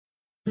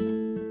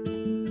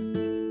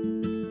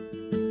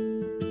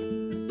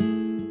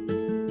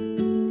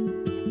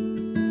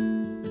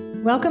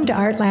Welcome to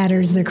Art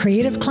Ladders, The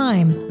Creative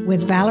Climb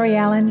with Valerie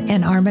Allen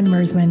and Armin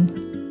Mersmann.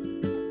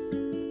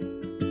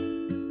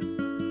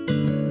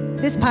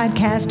 This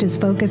podcast is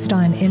focused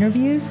on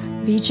interviews,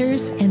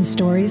 features, and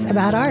stories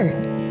about art.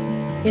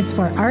 It's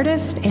for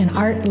artists and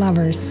art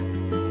lovers.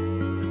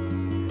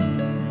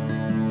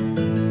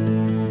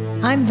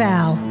 I'm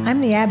Val.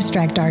 I'm the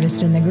abstract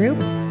artist in the group,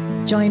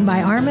 joined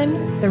by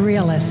Armin, the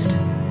realist.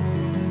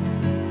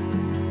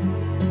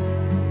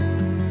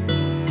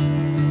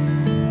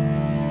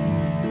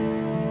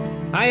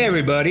 Hi,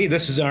 everybody.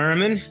 This is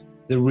Armin,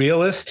 the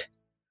realist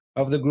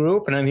of the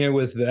group, and I'm here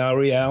with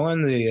Valerie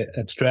Allen, the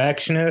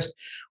abstractionist.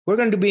 We're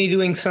going to be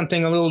doing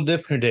something a little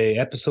different today,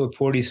 episode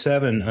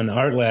 47 on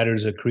Art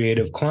Ladders, A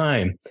Creative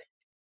Climb.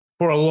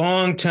 For a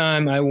long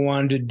time, I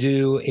wanted to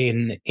do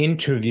an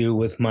interview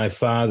with my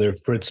father,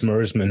 Fritz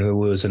Mersmann, who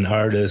was an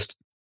artist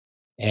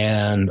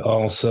and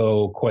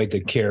also quite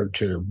the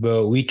character.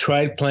 But we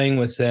tried playing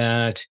with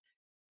that,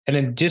 and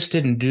it just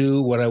didn't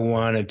do what I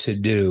wanted to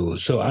do.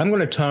 So I'm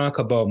going to talk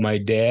about my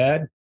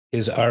dad,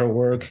 his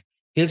artwork,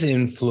 his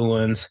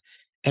influence,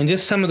 and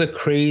just some of the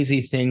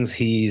crazy things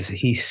he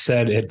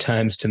said at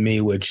times to me,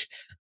 which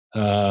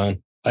I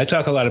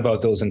talk a lot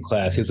about those in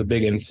class. He was a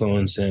big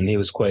influence, and he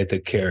was quite the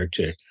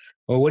character.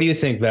 Well, what do you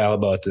think, Val,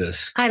 about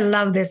this? I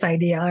love this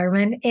idea,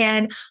 Armin.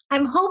 And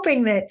I'm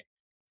hoping that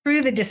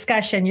through the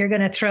discussion, you're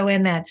going to throw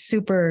in that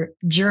super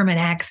German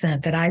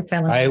accent that I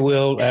fell in. I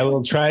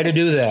will try to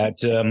do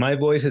that. My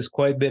voice is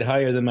quite a bit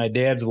higher than my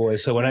dad's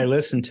voice. So when I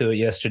listened to it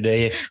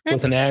yesterday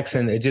with an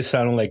accent, it just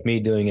sounded like me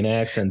doing an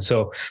accent.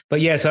 So, but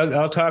yes,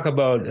 I'll talk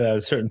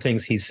about certain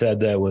things he said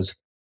that was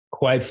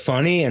quite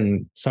funny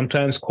and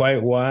sometimes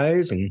quite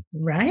wise and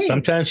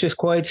sometimes just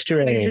quite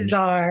strange. Quite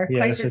bizarre. Yes.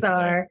 Quite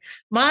bizarre.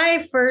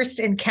 My first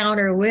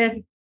encounter with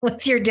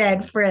your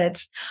dad,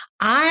 Fritz,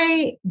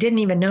 I didn't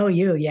even know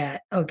you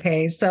yet.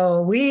 Okay.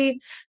 So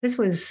this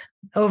was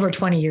over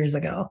 20 years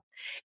ago.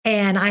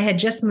 And I had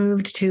just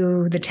moved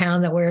to the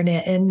town that we're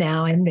in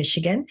now in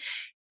Michigan.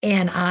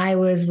 And I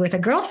was with a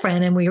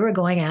girlfriend and we were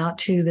going out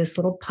to this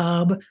little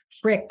pub,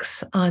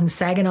 Fritz on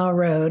Saginaw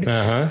Road.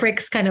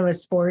 Fritz, kind of a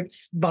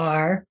sports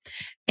bar.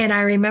 And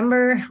I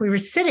remember we were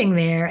sitting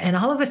there and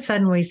all of a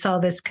sudden we saw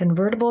this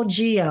convertible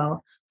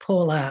Geo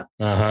pull up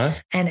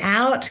and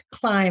out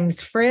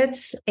climbs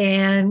Fritz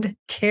and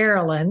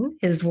Carolyn,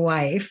 his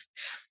wife.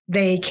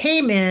 They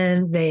came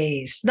in,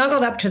 they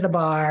snuggled up to the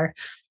bar,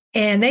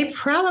 and they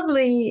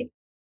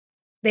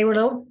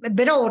were a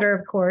bit older,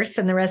 of course,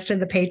 than the rest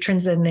of the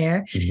patrons in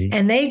there. Mm-hmm.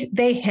 And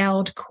they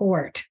held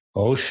court.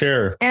 Oh,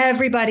 sure.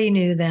 Everybody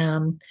knew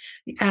them.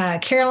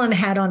 Carolyn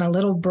had on a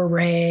little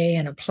beret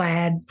and a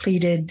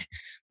pleated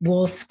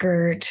wool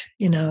skirt.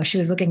 You know, she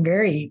was looking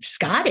very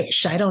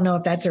Scottish. I don't know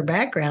if that's her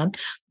background,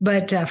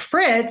 but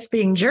Fritz,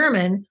 being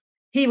German,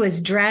 he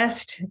was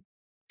dressed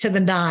to the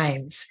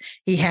nines.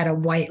 He had a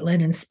white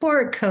linen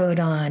sport coat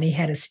on. He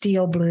had a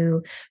steel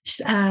blue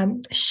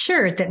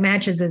shirt that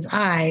matches his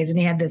eyes. And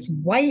he had this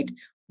white,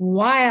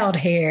 wild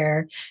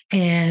hair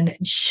and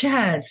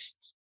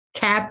just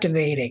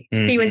captivating.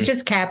 Mm-hmm. He was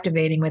just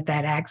captivating with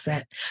that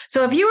accent.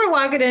 So if you were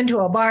walking into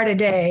a bar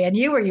today and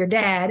you were your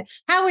dad,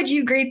 how would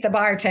you greet the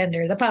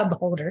bartender, the pub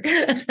holder?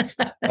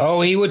 Oh,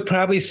 he would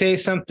probably say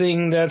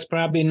something that's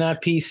probably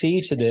not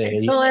PC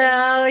today. Well,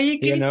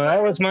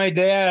 that was my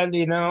dad,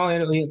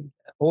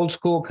 old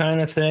school kind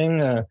of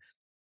thing.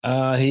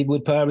 He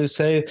would probably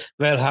say,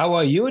 well, how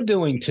are you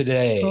doing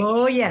today?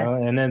 Oh, yes.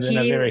 And then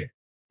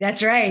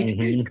that's right.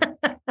 Mm-hmm.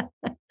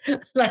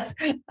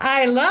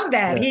 I love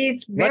that.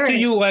 What do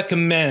you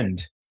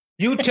recommend?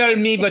 You tell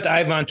me what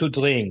I want to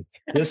drink.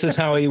 This is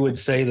how he would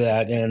say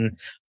that. And of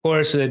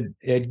course,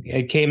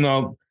 it came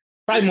out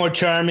probably more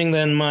charming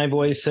than my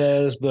voice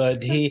says,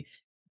 but he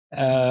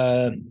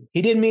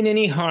didn't mean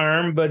any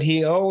harm, but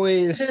he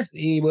was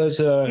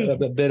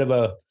a bit of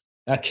a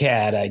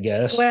cat, I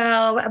guess.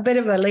 Well, a bit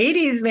of a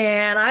ladies'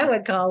 man, I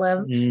would call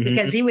him,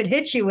 because he would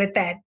hit you with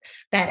that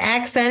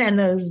accent and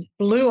those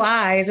blue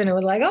eyes. And it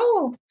was like,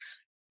 oh,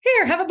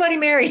 here, have a Bloody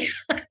Mary.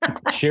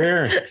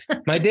 Sure.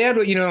 My dad,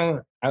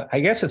 I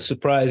guess it's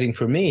surprising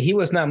for me. He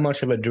was not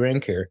much of a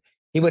drinker.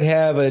 He would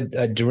have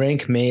a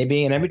drink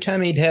maybe. And every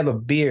time he'd have a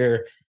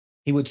beer,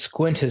 he would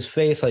squint his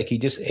face like he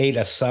just ate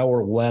a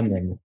sour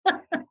lemon.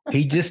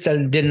 He just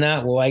did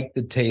not like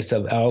the taste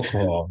of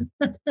alcohol.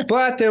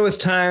 But there was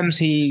times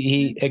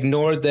he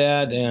ignored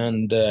that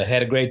and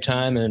had a great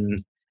time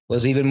and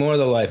was even more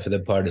the life of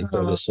the party,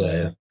 so to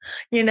say.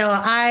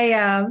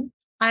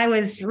 I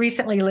was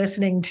recently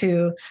listening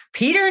to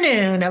Peter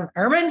Noon of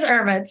Herman's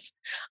Hermits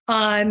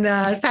on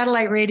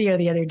satellite radio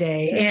the other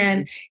day.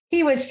 And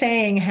he was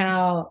saying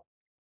how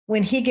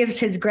when he gives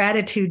his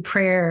gratitude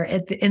prayer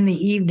in the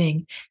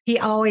evening, he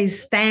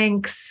always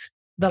thanks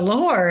the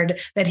Lord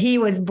that he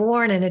was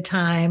born in a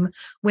time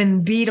when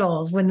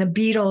the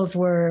Beatles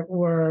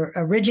were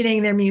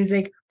originating their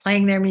music,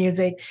 playing their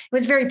music. It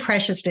was very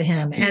precious to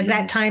him, as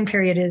that time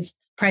period is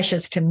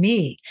precious to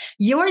me.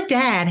 Your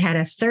dad had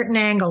a certain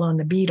angle on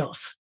the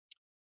Beatles.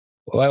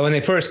 Well, when they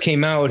first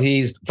came out,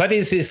 what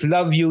is this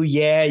love you?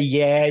 Yeah,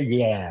 yeah,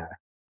 yeah.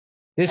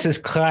 This is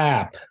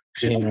crap.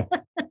 You know.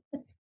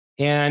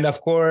 And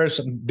of course,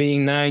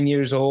 being 9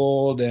 years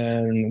old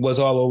and was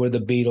all over the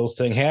Beatles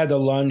thing, had the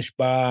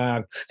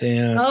lunchbox.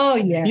 And, Oh,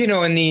 yeah. you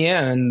know, in the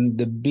end,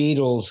 the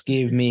Beatles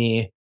gave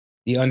me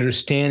the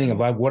understanding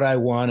of what I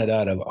wanted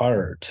out of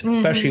art,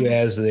 especially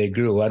as they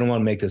grew. I don't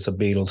want to make this a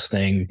Beatles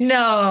thing.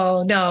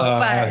 No,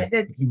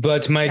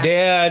 but my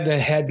dad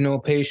had no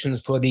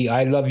patience for the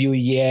I love you,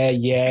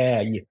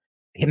 yeah.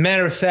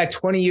 Matter of fact,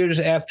 20 years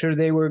after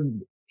they were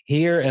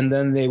here and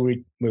then they were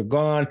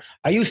gone,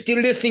 are you still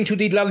listening to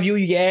the love you,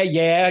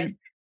 yeah?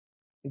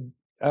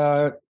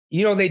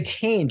 You know, they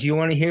changed. You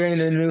want to hear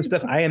any of the new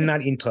stuff? I am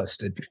not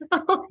interested.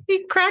 Oh,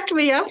 he cracked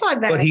me up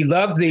on that. But he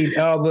loved the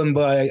album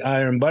by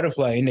Iron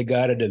Butterfly,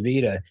 Inagata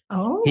Davida.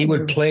 Oh. He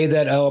would play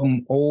that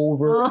album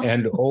over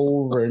and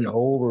over and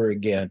over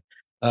again.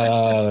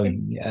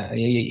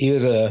 He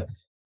was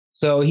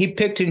so he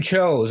picked and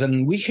chose,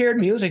 and we shared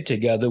music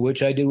together,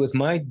 which I did with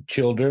my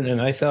children,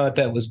 and I thought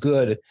that was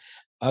good,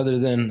 other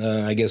than,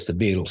 I guess, the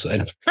Beatles.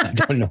 I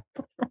don't know.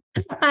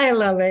 I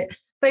love it.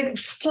 But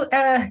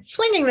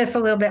swinging this a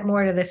little bit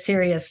more to the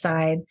serious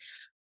side,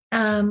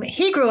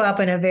 he grew up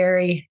in a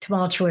very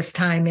tumultuous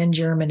time in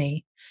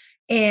Germany.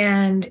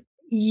 And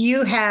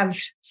you have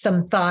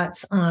some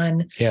thoughts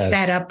on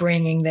that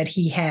upbringing that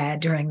he had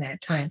during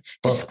that time.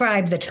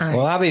 Describe the time.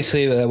 Well,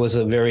 obviously, that was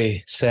a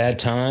very sad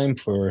time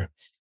for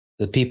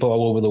the people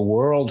all over the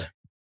world.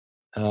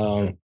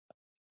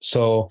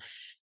 So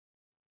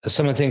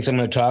some of the things I'm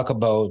going to talk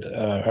about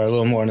are a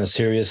little more on the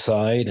serious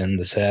side and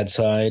the sad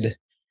side.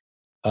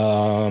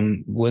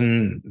 When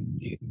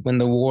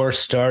the war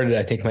started,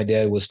 I think my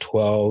dad was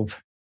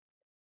 12.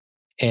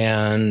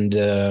 And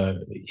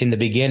in the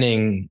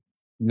beginning,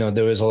 you know,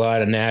 there was a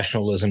lot of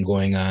nationalism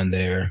going on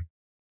there.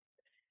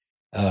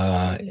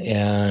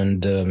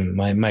 And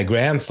my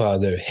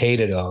grandfather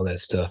hated all that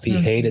stuff. He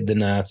hated the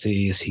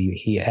Nazis.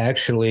 He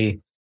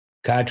actually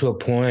got to a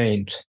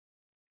point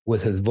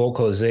with his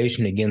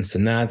vocalization against the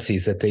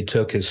Nazis that they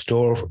took his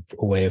store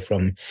away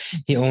from him.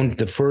 He owned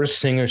the first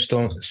Singer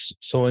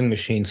sewing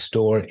machine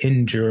store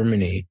in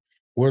Germany,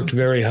 worked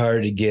very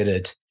hard to get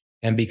it.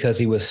 And because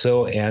he was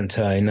so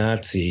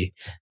anti-Nazi,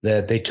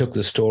 that they took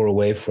the store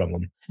away from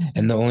him.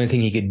 And the only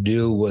thing he could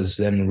do was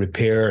then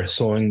repair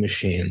sewing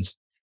machines.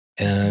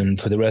 And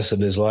for the rest of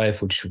his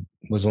life, which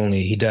was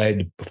he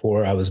died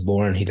before I was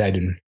born. He died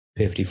in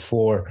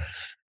 1954.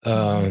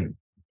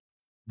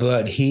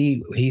 But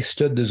he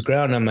stood his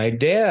ground. Now, my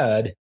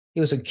dad, he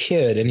was a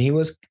kid, and he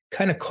was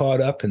kind of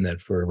caught up in that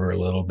fervor a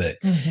little bit.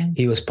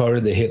 He was part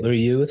of the Hitler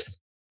Youth,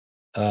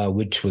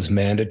 which was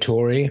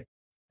mandatory.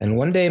 And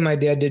one day, my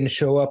dad didn't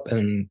show up,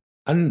 and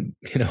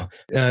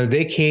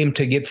they came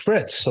to get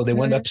Fritz. So they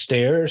went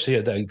upstairs,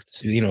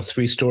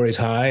 3 stories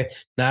high,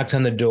 knocked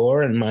on the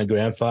door, and my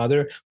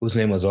grandfather, whose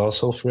name was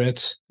also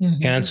Fritz,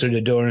 answered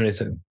the door, and they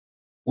said,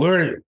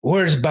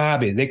 Where's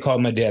Bobby? They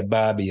called my dad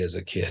Bobby as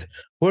a kid.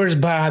 Where's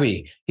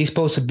Bobby? He's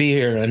supposed to be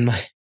here. And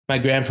my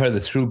grandfather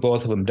threw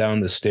both of them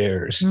down the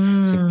stairs.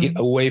 So get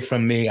away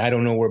from me. I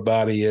don't know where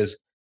Bobby is.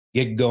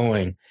 Get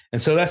going.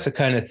 And so that's the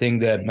kind of thing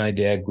that my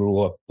dad grew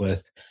up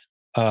with.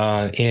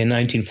 In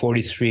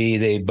 1943,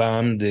 they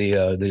bombed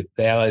the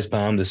Allies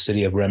bombed the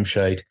city of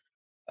Remscheid.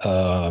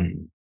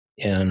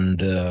 And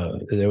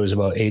there was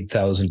about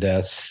 8,000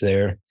 deaths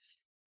there.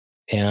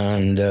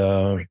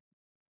 And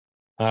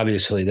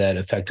obviously, that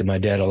affected my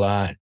dad a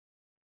lot.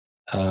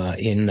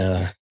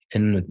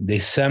 In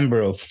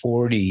December of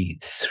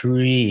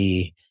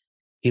 1943,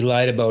 he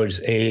lied about his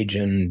age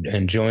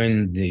and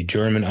joined the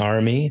German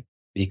army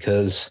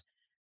because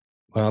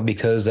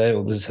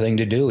that was the thing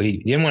to do.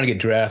 He didn't want to get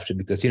drafted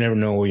because you never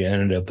know where you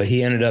ended up. But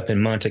he ended up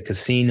in Monte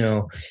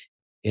Cassino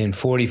in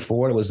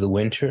 1944. It was the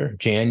winter,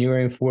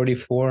 January of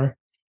 1944.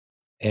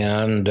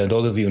 And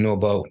those of you who know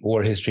about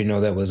war history know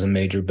that was a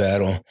major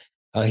battle.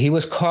 He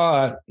was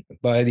caught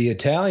by the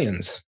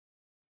Italians,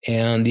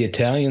 and the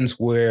Italians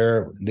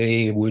where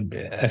they would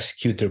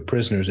execute their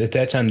prisoners. At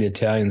that time, the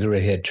Italians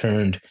already had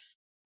turned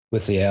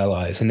with the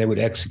Allies, and they would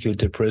execute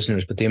their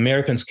prisoners. But the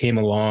Americans came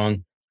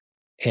along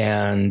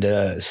and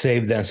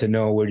saved them, said,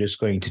 no, we're just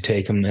going to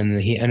take him. And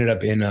he ended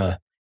up in a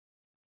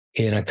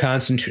not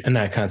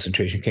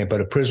concentration camp,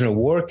 but a prisoner of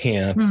war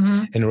camp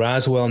in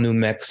Roswell, New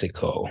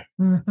Mexico.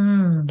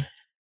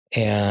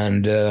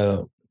 And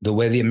the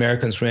way the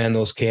Americans ran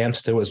those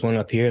camps, there was one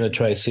up here in the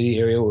Tri-City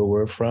area where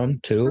we're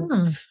from, too.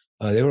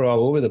 They were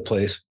all over the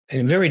place,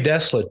 in very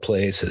desolate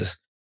places.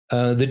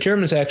 The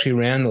Germans actually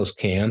ran those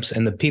camps,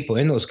 and the people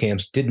in those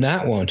camps did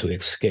not want to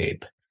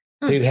escape.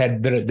 They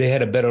had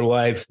a better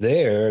life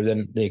there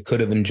than they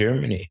could have in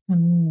Germany.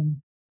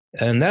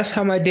 And that's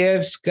how my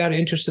dad got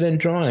interested in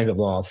drawing, of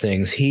all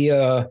things. He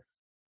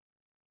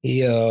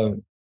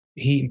didn't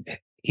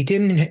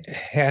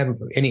have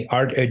any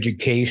art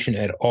education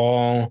at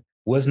all,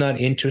 was not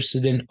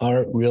interested in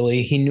art,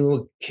 really. He knew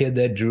a kid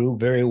that drew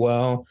very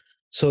well.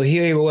 So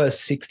here he was,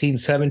 16,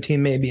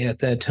 17 maybe at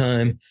that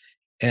time,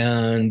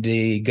 and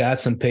he got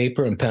some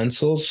paper and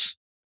pencils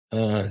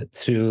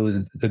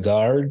through the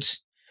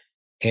guards,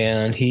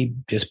 and he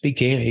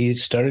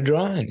started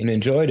drawing and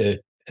enjoyed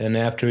it. And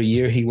after a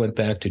year, he went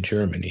back to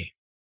Germany.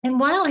 And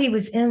while he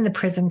was in the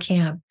prison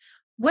camp,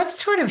 what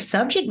sort of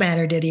subject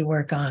matter did he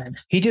work on?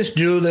 He just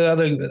drew the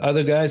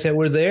other guys that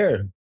were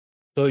there.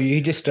 So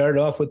he just started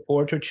off with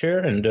portraiture,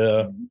 and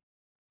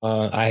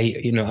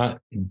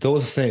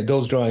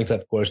those drawings,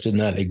 of course, did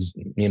not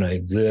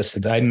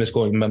exist. I'm just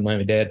going by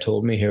my dad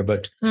told me here,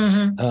 but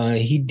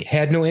he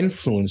had no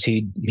influence.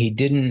 He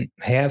didn't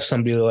have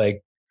somebody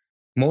like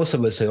most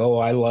of us say, oh,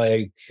 I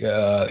like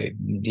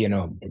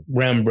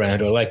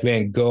Rembrandt, or I like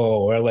Van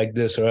Gogh, or I like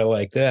this, or I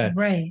like that.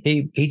 Right.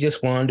 He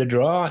just wanted to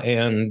draw,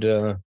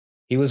 and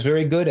he was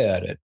very good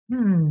at it.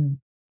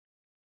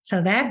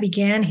 So that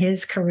began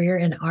his career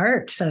in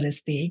art, so to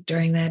speak,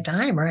 during that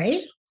time, right?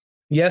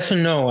 Yes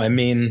and no. I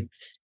mean,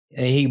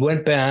 he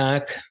went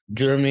back.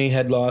 Germany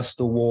had lost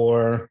the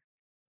war.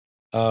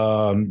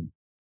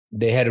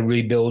 They had to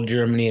rebuild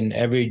Germany, and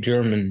every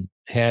German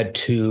had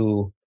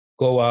to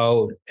go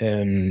out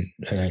and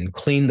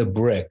clean the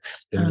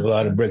bricks. There was a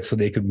lot of bricks so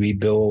they could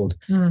rebuild.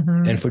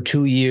 And for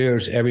 2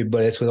 years,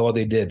 that's what all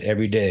they did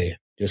every day,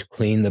 just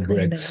clean the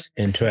bricks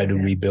and try to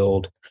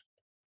rebuild.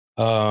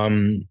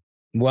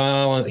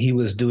 While he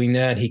was doing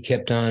that, he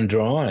kept on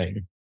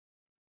drawing,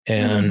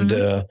 and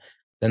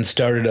then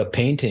started up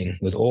painting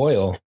with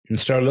oil and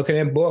started looking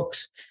at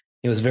books.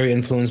 He was very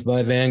influenced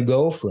by Van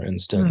Gogh, for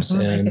instance,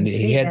 and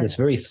he had this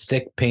very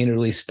thick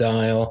painterly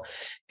style.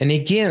 And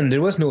again,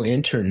 there was no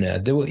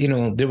internet. There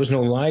was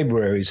no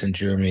libraries in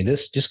Germany.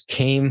 This just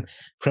came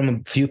from a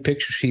few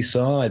pictures he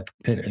saw at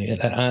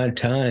odd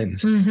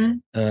times.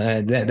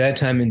 At that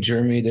time in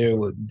Germany,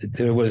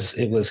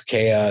 it was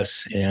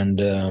chaos,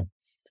 and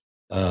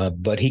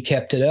but he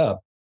kept it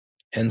up.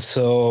 And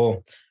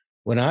so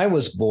when I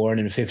was born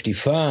in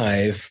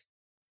 1955,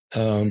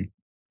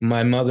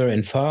 my mother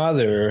and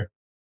father.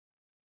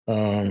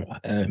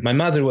 My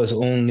mother was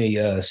only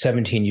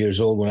 17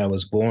 years old when I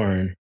was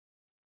born,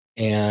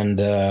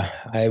 and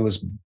I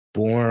was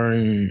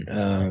born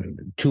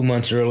 2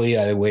 months early.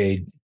 I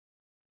weighed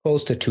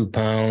close to 2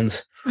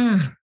 pounds,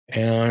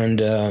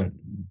 and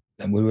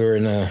we were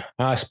in a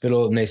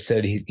hospital, and they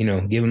said,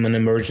 give him an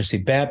emergency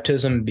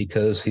baptism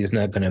because he's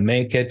not going to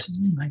make it.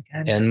 Oh my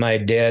goodness. And my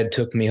dad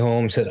took me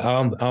home and said,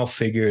 I'll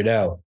figure it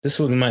out. This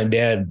was my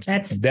dad.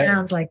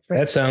 Sounds like Fritz.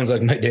 That sounds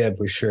like my dad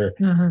for sure.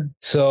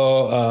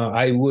 So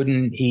I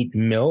wouldn't eat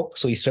milk.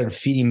 So he started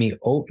feeding me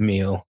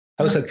oatmeal.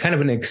 I was kind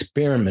of an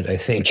experiment, I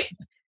think.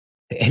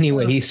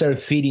 Anyway, he started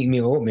feeding me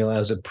oatmeal. I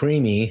was a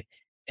preemie,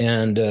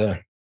 and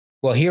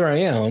well, here I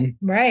am.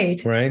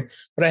 Right.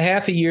 But a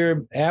half a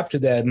year after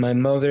that, my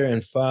mother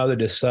and father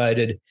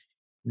decided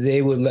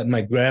they would let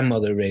my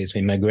grandmother raise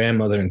me, my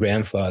grandmother and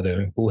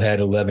grandfather, who had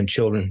 11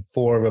 children.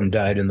 4 of them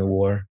died in the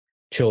war,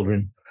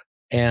 children.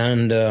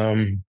 And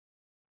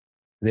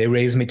they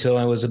raised me till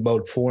I was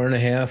about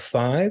 4.5,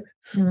 5.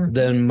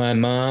 Then my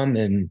mom,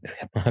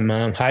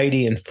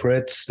 Heidi and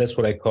Fritz, that's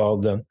what I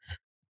called them,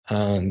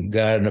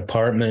 got an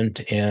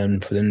apartment.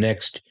 And for the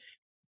next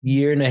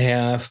 1.5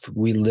 years,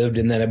 we lived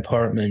in that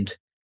apartment.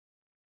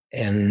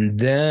 And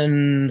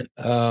then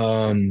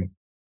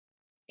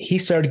he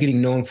started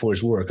getting known for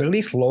his work, at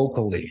least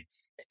locally.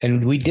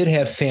 And we did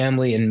have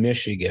family in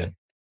Michigan.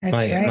 That's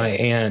right. My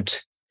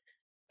aunt,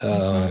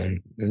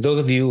 those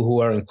of you who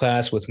are in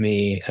class with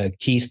me,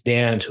 Keith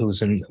Dant,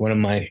 who's in one of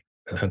my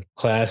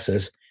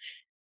classes,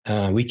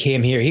 we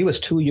came here. He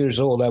was 2 years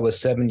old. I was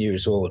 7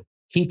 years old.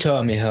 He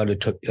taught me how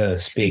to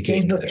speak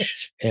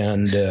English,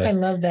 and I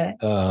love that.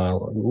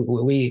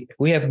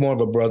 We have more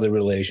of a brother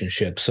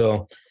relationship.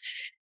 So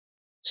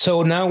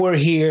now we're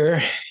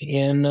here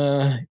in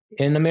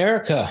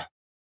America.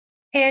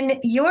 And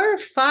your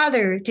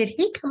father, did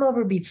he come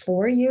over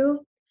before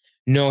you?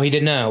 No, he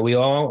did not. We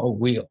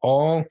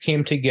all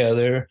came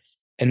together,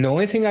 and the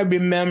only thing I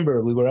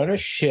remember, we were on a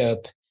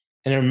ship,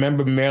 and I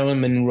remember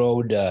Marilyn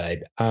Monroe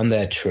died on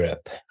that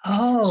trip.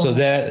 Oh, so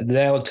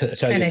that'll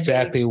tell you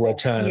exactly what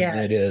time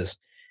it is.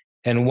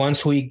 And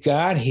once we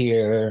got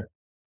here,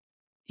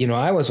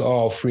 I was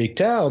all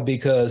freaked out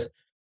because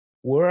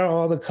where are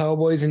all the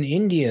cowboys and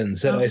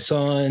Indians that I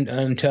saw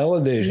on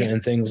television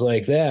and things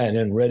like that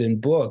and read in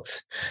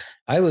books?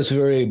 I was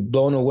very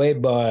blown away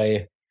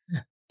by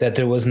that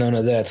there was none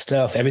of that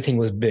stuff. Everything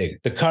was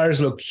big. The cars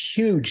looked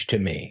huge to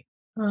me.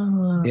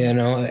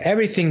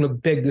 Everything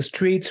looked big. The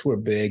streets were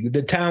big.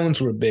 The towns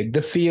were big.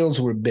 The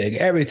fields were big.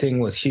 Everything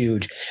was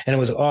huge. And it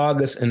was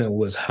August and it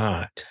was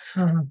hot.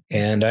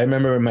 And I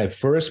remember my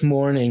first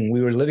morning, we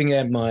were living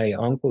at my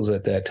uncle's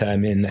at that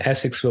time in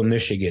Essexville,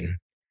 Michigan,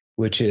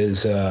 which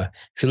is,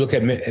 if you look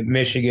at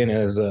Michigan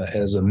as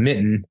a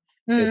mitten,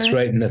 it's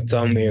right in the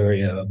thumb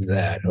area of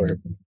that.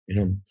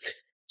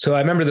 So I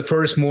remember the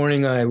first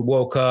morning I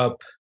woke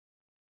up,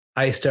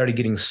 I started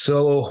getting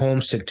so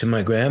homesick to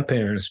my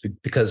grandparents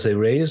because they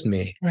raised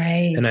me.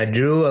 Right. And I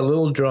drew a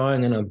little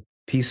drawing on a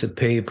piece of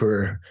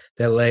paper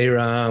that later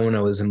on, when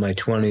I was in my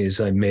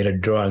 20s, I made a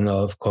drawing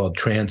of called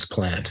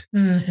Transplant.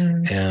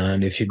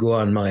 And if you go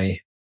on my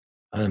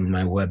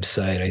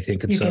website, I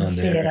think it's on there. You can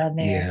see it on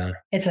there. Yeah.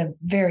 It's a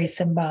very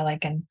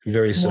symbolic and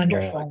very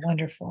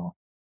wonderful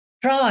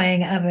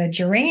drawing of a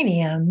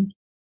geranium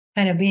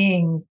kind of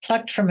being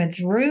plucked from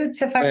its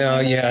roots, if I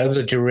remember. Yeah, it was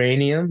a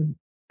geranium,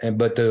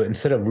 but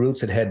instead of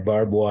roots, it had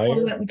barbed wire.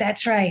 Oh,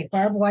 that's right,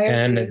 barbed wire.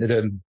 And roots.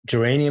 the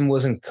geranium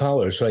wasn't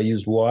color, so I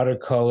used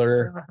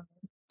watercolor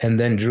and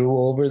then drew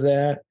over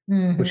that,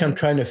 which I'm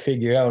trying to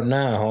figure out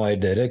now how I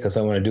did it because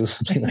I want to do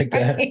something like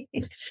that.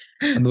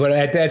 But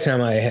at that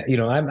time,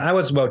 I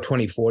was about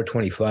 24,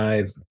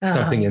 25,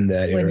 something in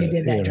that era. When you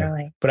did that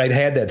drawing. But I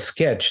had that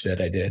sketch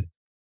that I did.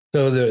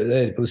 So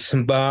it was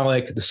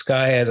symbolic. The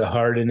sky has a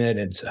heart in it.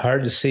 It's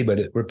hard to see, but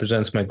it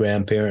represents my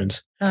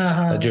grandparents.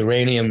 The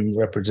geranium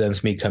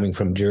represents me coming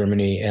from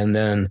Germany. And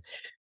then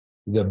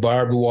the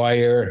barbed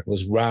wire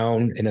was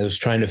round and it was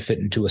trying to fit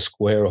into a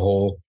square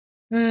hole.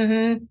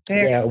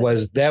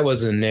 That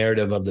was the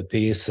narrative of the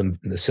piece,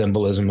 the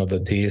symbolism of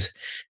the piece.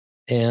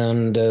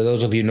 And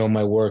those of you who know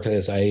my work,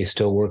 I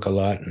still work a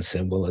lot in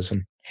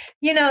symbolism.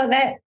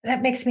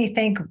 That makes me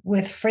think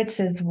with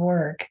Fritz's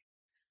work,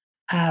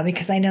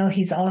 because I know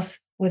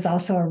was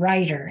also a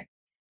writer.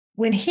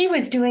 When he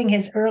was doing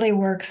his early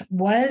works,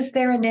 was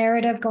there a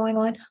narrative going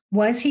on?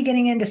 Was he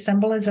getting into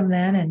symbolism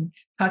then and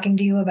talking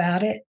to you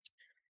about it?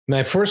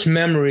 My first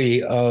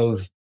memory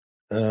of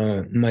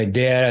my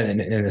dad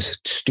in a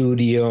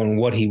studio and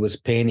what he was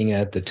painting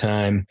at the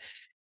time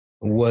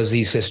was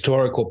these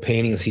historical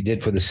paintings he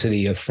did for the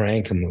city of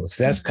Frankenmuth.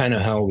 That's kind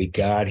of how we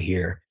got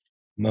here.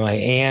 My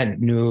aunt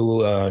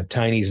knew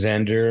Tiny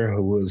Zehnder,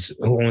 who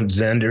owned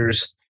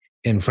Zehnder's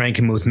in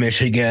Frankenmuth,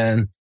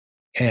 Michigan.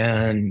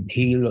 And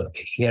he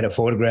had a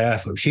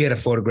photograph, she had a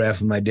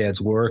photograph of my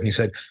dad's work. And he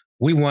said,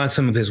 we want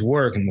some of his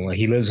work. And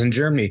he lives in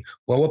Germany.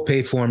 Well, we'll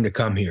pay for him to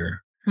come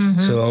here.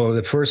 So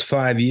the first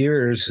 5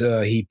 years,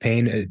 he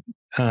painted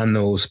on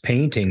those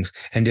paintings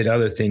and did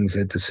other things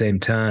at the same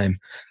time.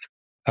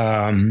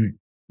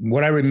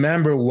 What I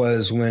remember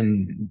was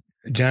when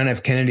John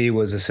F. Kennedy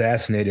was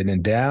assassinated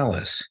in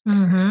Dallas,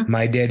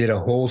 my dad did a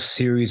whole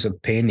series of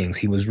paintings.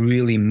 He was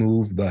really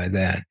moved by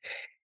that.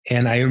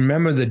 And I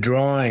remember the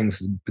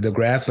drawings, the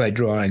graphite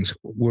drawings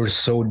were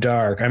so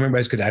dark. I remember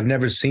I've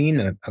never seen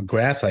a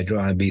graphite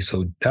drawing be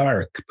so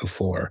dark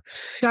before.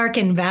 Dark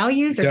in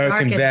values or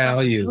dark in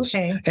values.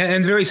 Okay.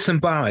 And very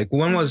symbolic.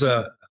 One was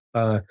a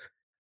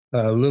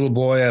little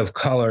boy of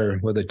color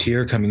with a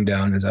tear coming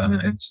down his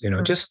eyes,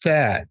 just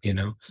that,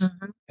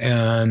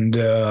 And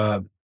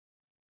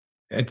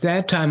at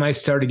that time, I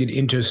started to get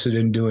interested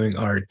in doing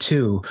art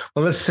too.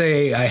 Well, let's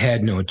say I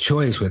had no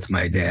choice with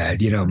my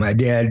dad. My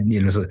dad,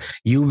 so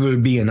you will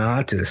be an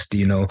artist.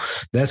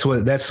 That's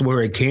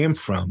where it came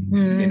from.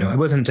 I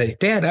wasn't saying,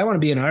 Dad, I want to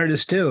be an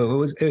artist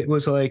too. It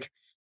was like,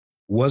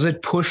 was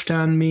it pushed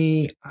on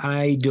me?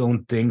 I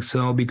don't think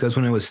so, because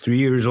when I was 3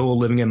 years old,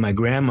 living at my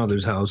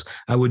grandmother's house,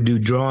 I would do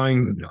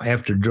drawing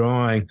after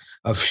drawing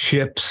of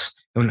ships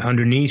and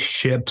underneath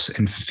ships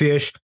and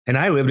fish. And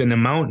I lived in a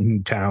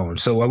mountain town,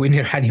 so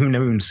I hadn't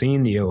even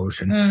seen the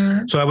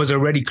ocean. So I was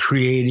already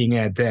creating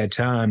at that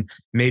time.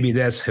 Maybe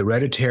that's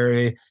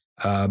hereditary,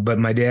 but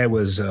my dad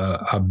was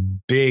a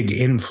big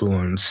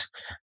influence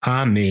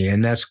on me,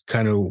 and that's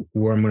kind of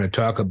where I'm going to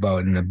talk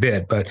about in a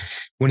bit. But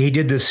when he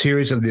did this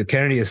series of the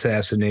Kennedy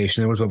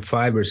assassination, there was about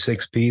 5 or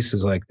 6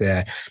 pieces like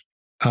that.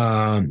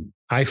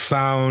 I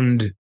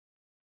found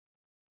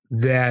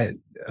that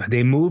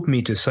they moved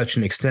me to such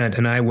an extent,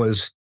 and I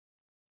was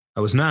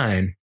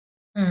 9.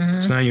 I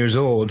was 9 years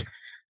old,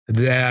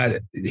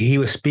 that he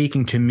was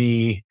speaking to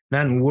me,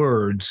 not in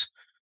words,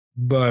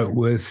 but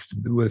with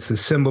the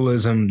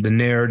symbolism, the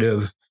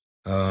narrative,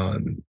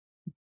 and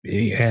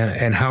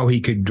how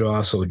he could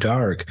draw so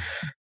dark.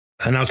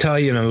 And I'll tell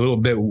you in a little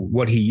bit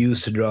what he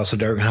used to draw so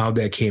dark and how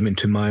that came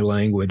into my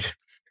language.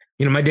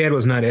 My dad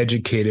was not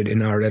educated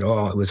in art at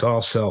all. It was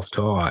all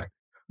self-taught.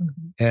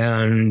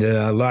 And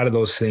a lot of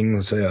those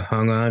things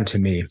hung on to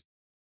me.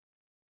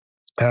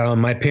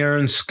 My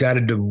parents got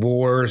a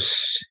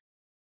divorce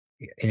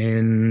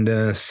in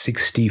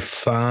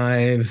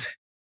 1965.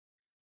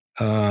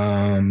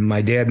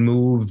 My dad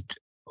moved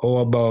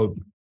about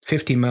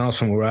 50 miles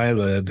from where I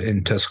live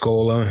in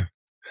Tuscola,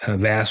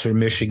 Vassar,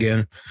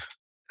 Michigan.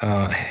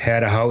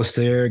 Had a house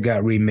there,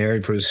 got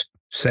remarried for his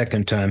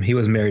second time. He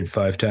was married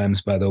 5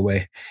 times, by the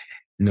way.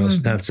 No,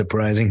 it's not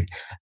surprising.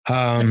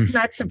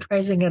 Not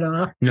surprising at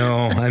all.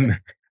 No,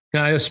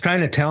 I was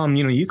trying to tell him,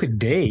 you could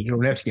date. You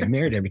don't have to get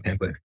married every time,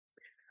 but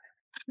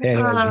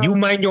anyway, you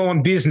mind your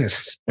own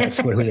business.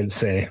 That's what we would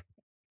say.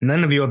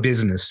 None of your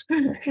business.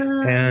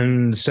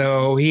 And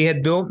so he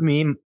had built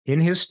me in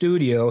his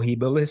studio. He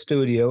built his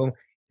studio.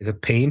 He's a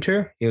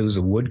painter. He was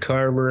a wood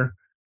carver.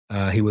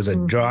 He was a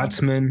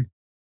draughtsman.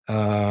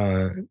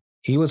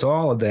 He was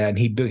all of that.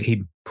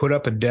 He put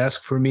up a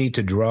desk for me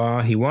to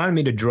draw. He wanted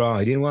me to draw.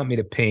 He didn't want me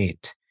to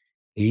paint.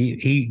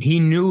 He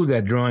knew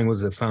that drawing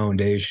was the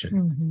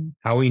foundation.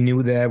 How he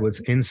knew that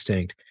was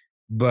instinct.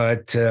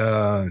 But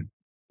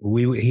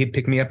he'd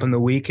pick me up on the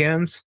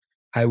weekends.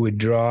 I would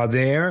draw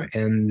there,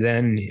 and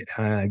then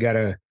I got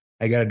a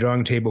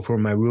drawing table for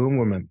my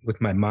room with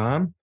my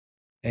mom,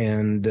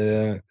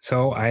 and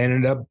so I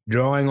ended up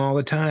drawing all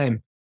the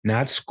time.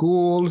 Not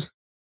schooled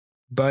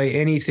by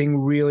anything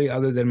really,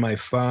 other than my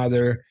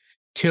father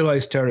till I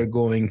started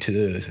going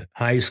to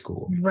high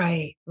school.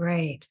 Right,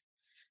 right.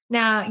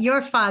 Now,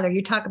 your father,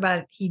 you talk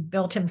about he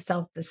built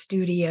himself the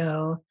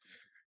studio.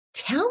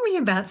 Tell me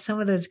about some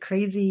of those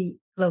crazy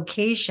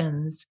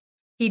locations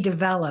he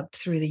developed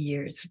through the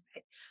years.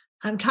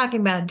 I'm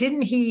talking about,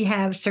 didn't he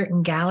have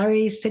certain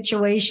gallery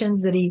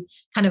situations that he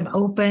kind of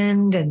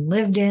opened and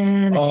lived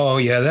in? Oh,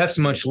 yeah, that's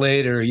much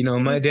later.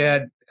 My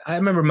dad, I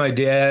remember my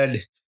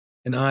dad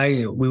and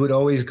we would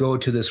always go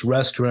to this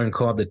restaurant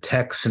called the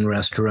Texan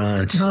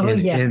Restaurant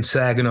in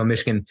Saginaw,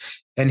 Michigan.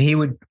 And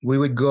we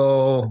would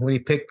go, when he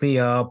picked me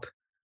up,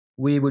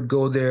 we would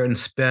go there and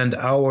spend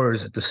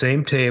hours at the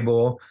same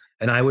table.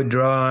 And I would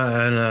draw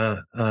on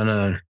a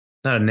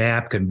not a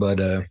napkin, but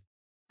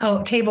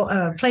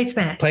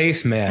placemat.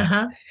 Placemat.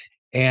 Uh-huh.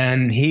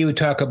 And he would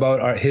talk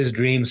about his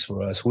dreams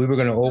for us. We were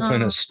going to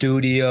open a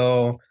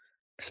studio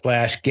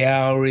 /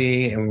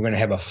 gallery, and we're going to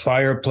have a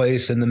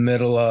fireplace in the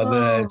middle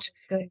of it.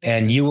 Goodness.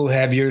 And you will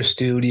have your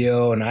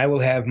studio, and I will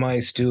have my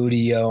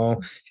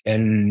studio,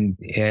 and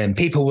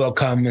people will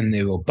come and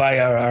they will buy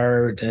our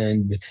art.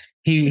 And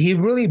he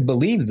really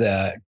believed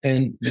that,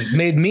 and it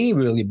made me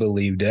really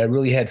believe that. I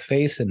really had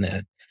faith in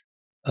that.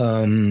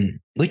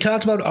 We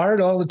talked about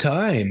art all the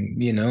time,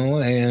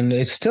 and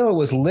it still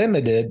was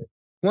limited.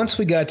 Once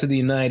we got to the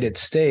United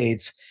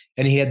States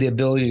and he had the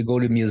ability to go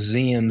to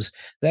museums,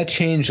 that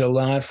changed a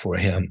lot for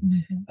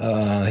him.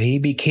 Mm-hmm. He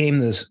became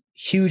this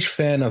huge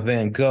fan of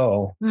Van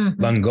Gogh.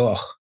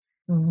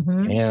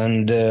 Mm-hmm.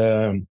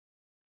 And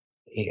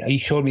he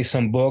showed me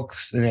some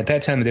books, and at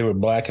that time they were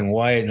black and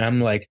white, and I'm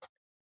like,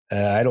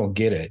 I don't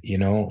get it,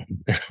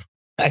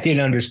 I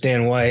didn't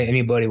understand why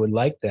anybody would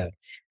like that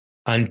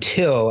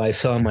until I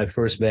saw my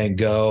first Van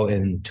Gogh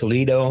in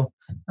Toledo,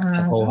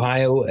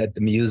 Ohio, at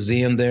the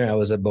museum there. I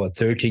was about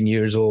 13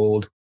 years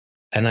old,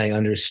 and I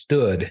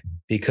understood,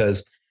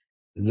 because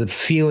the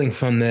feeling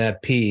from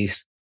that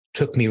piece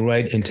took me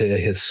right into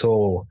his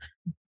soul,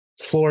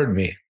 floored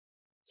me.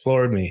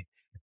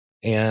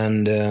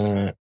 And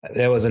that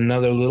was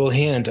another little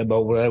hint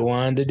about what I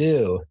wanted to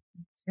do.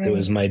 Right. There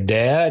was my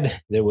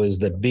dad, there was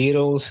the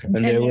Beatles,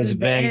 and there was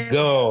Van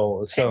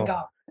Gogh. So,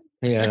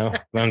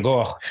 Van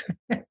Gogh.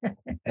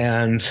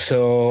 And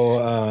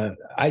so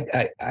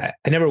I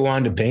never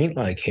wanted to paint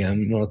like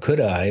him, nor could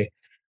I.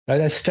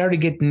 I started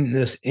getting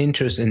this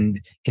interest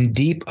in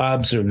deep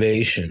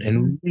observation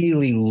and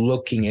really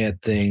looking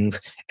at things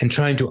and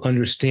trying to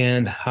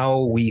understand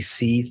how we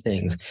see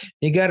things.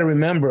 You got to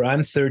remember,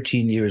 I'm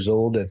 13 years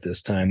old at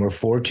this time, or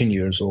 14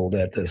 years old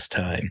at this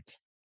time,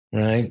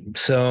 right?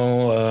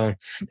 So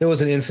there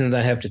was an incident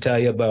I have to tell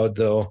you about,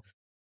 though.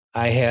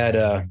 I had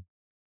a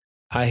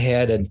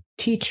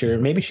teacher,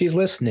 maybe she's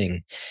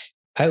listening.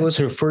 I was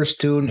her first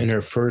student in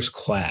her first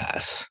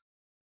class.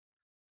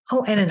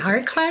 Oh, in an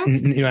art class?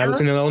 I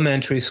was in an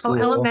elementary school. Oh,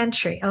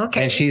 elementary.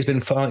 Okay. And she's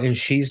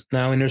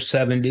now in her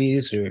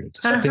 70s or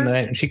something like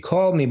that. And she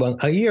called me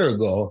about a year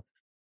ago.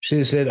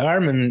 She said,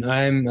 Armin,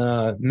 I'm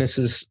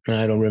Mrs.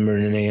 I don't remember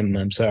her name.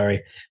 I'm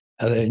sorry.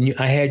 I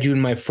had you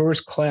in my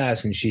first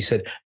class. And she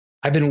said,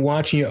 I've been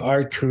watching your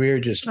art career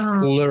just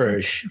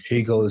flourish.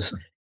 She goes,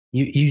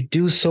 you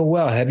do so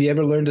well. Have you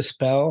ever learned to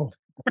spell?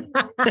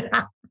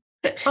 I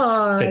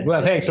said,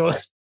 well, thanks a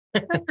lot.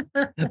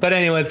 But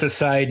anyway, it's a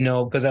side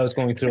note, because I was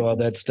going through all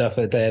that stuff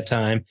at that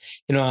time.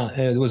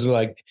 It was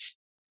like,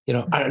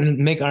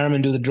 make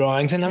Armin do the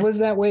drawings. And I was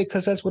that way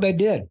because that's what I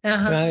did.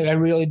 I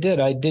really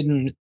did. I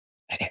didn't,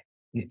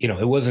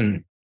 it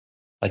wasn't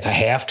like I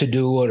have to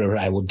do it or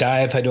I will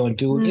die if I don't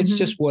do it. Mm-hmm. It's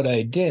just what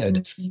I did.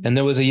 Mm-hmm. And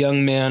there was a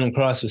young man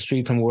across the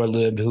street from where I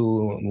lived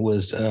who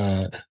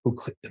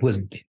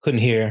couldn't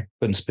hear,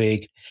 couldn't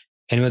speak.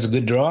 And he was a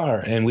good drawer,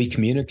 and we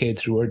communicated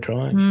through our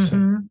drawing.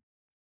 Mm-hmm. So.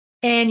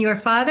 And your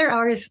father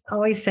always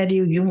said to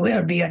you, you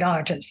will be an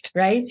artist,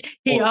 right?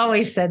 He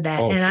always said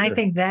that. And sure. I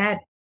think that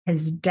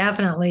has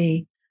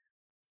definitely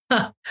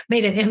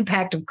made an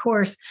impact, of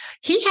course.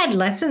 He had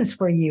lessons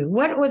for you.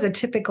 What was a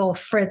typical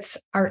Fritz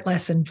art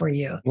lesson for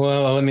you?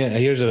 Well,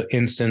 here's an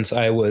instance.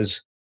 I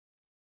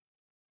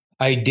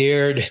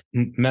dared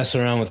mess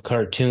around with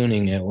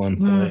cartooning at one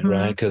point,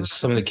 right? Because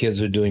some of the kids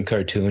were doing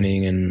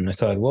cartooning, and I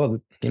thought, well,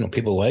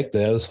 people like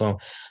that. So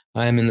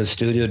I'm in the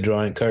studio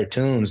drawing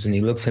cartoons, and he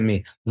looks at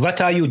me,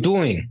 what are you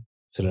doing? I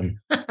said,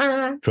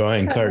 I'm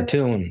drawing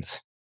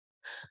cartoons.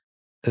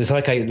 It's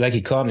like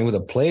he caught me with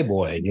a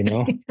Playboy,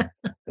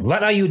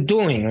 What are you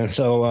doing? And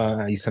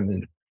so he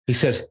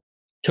says,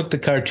 took the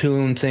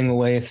cartoon thing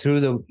away, threw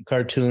the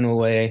cartoon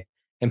away,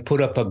 and put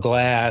up a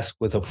glass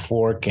with a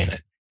fork in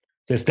it.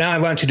 Says, now I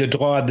want you to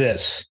draw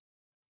this.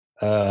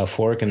 A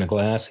fork in a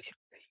glass.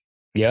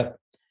 Yep.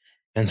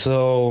 And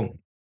so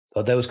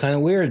thought that was kind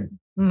of weird.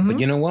 Mm-hmm. But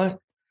you know what?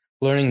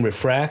 Learning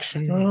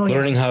refraction,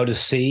 learning how to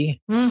see,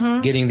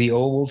 getting the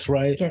ovals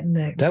right.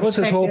 That was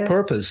his whole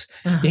purpose.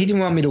 He didn't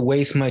want me to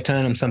waste my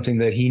time on something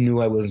that he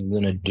knew I wasn't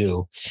going to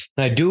do.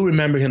 And I do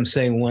remember him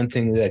saying one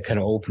thing that kind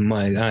of opened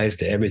my eyes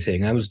to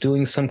everything. I was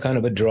doing some kind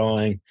of a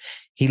drawing.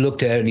 He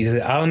looked at it and he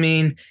said,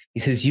 Almin,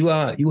 he says,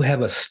 you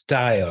have a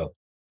style.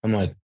 I'm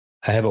like,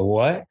 I have a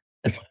what?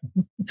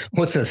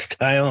 What's a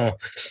style?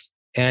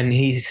 And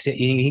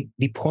he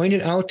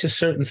pointed out to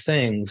certain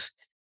things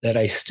that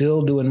I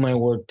still do in my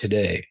work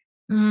today.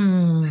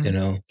 You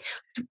know,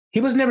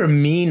 he was never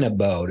mean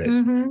about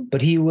it,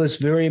 but he was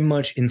very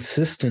much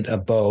insistent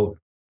about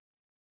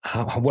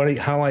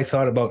how I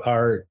thought about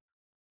art,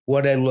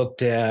 what I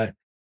looked at,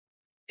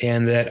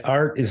 and that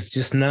art is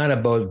just not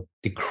about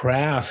the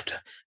craft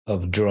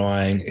of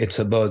drawing. It's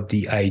about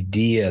the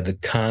idea, the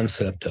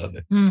concept of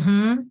it.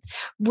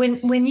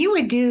 When you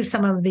would do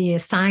some of the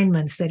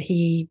assignments that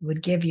he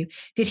would give you,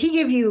 did he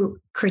give you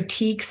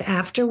critiques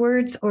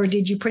afterwards, or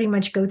did you pretty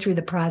much go through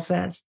the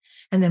process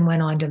and then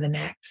went on to the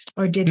next?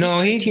 Or did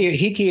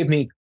he gave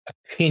me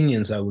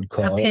opinions, I would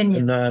call it.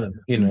 Not,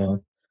 you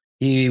know,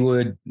 he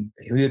would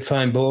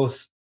find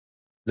both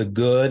the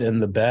good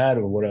and the bad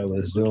of what I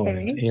was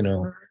doing. You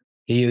know,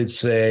 he would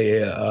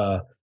say,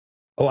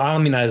 "Oh, I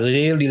mean, I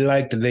really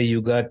like the way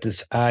you got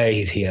this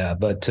eye here,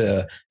 but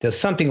there's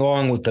something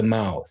wrong with the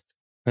mouth."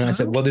 And I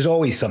said, "Well, there's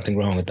always something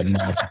wrong with the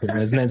mouth,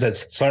 isn't that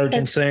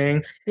Sargent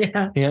saying?"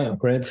 Yeah,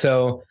 right.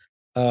 So,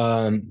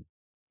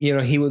 you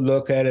know, he would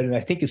look at it, and I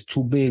think it's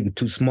too big,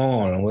 too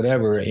small, or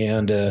whatever.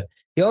 And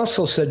he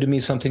also said to me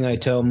something I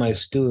tell my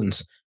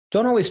students: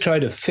 don't always try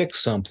to fix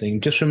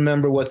something. Just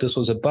remember what this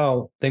was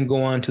about, then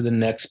go on to the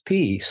next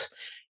piece.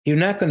 You're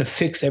not going to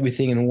fix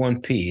everything in one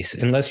piece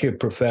unless you're a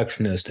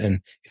perfectionist. And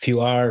if you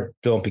are,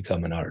 don't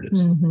become an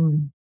artist.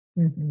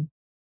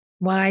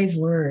 Wise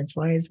words,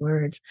 wise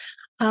words.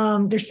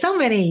 There's so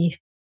many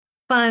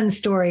fun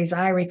stories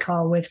I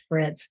recall with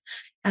Fritz.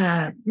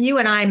 You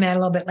and I met a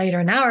little bit later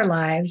in our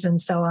lives.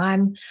 And so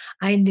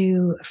I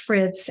knew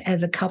Fritz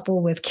as a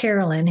couple with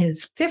Carolyn,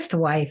 his fifth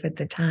wife at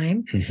the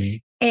time.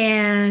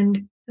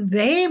 And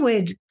they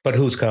would. But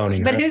who's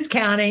counting? But who's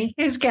counting?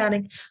 Who's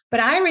counting? But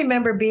I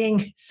remember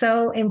being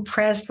so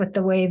impressed with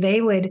the way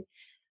they would,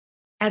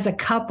 as a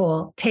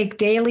couple, take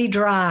daily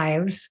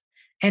drives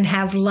and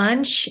have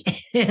lunch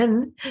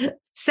in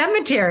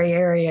cemetery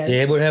areas.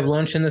 They would have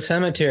lunch in the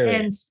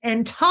cemetery.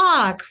 And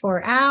talk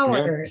for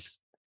hours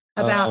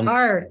about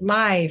art,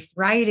 life,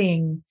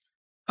 writing.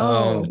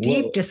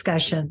 Deep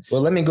discussions.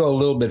 Well, let me go a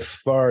little bit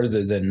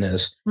farther than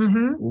this.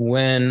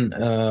 When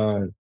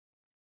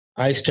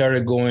I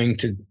started going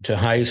to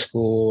high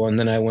school, and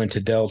then I went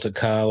to Delta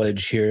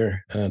College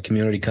here,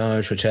 community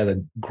college, which had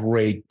a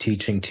great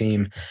teaching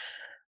team.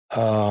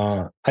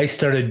 I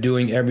started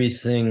doing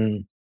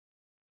everything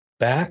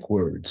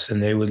backwards,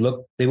 and they would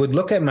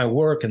look at my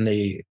work, and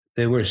they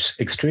were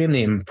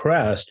extremely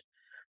impressed,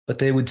 but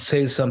they would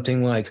say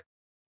something like,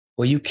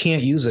 "Well, you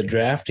can't use a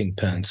drafting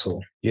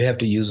pencil. You have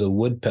to use a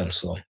wood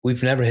pencil.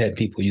 We've never had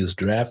people use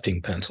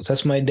drafting pencils.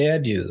 That's what my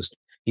dad used.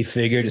 He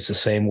figured it's the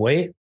same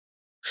weight,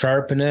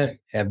 sharpen it,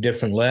 have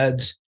different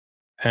leads."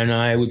 And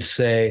I would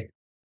say,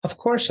 "Of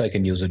course I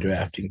can use a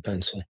drafting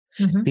pencil."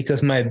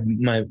 Because my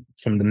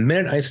from the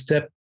minute I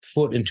stepped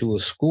foot into a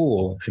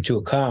school, into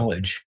a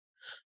college,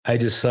 I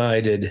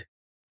decided,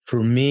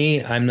 for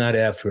me, I'm not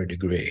after a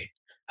degree.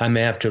 I'm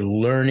after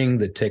learning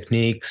the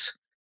techniques,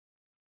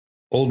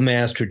 old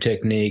master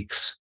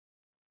techniques,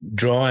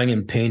 drawing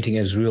and painting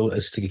as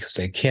realistic as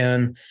I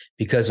can,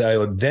 because I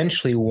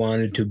eventually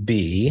wanted to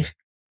be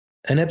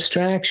an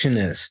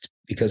abstractionist,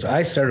 because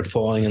I started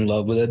falling in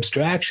love with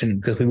abstraction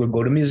because we would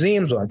go to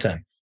museums all the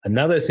time.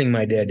 Another thing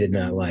my dad did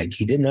not like,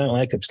 he did not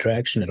like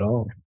abstraction at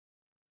all.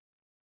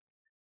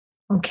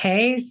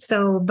 Okay,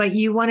 so, but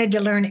you wanted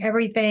to learn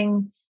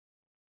everything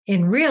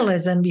in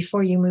realism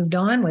before you moved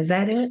on. Was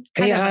that it?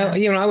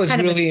 I was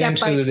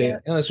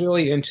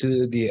really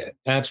into the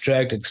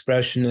abstract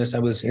expressionist. I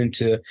was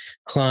into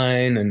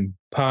Klein and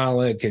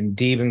Pollock and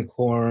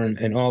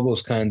Diebenkorn and all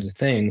those kinds of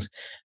things,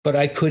 but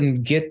I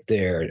couldn't get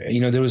there.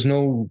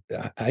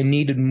 I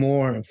needed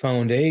more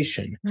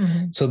foundation.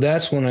 So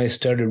that's when I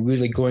started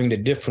really going to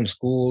different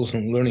schools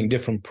and learning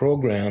different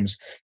programs.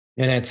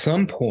 And at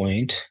some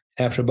point,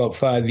 after about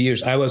 5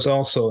 years, I was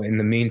also, in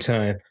the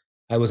meantime,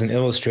 I was an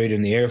illustrator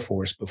in the Air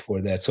Force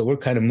before that. So we're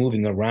kind of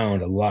moving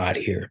around a lot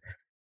here.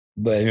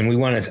 I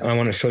want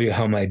to show you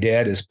how my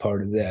dad is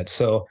part of that.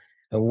 So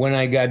when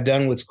I got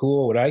done with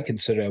school, what I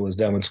consider I was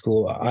done with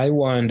school, I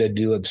wanted to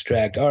do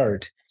abstract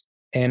art.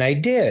 And I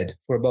did.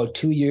 For about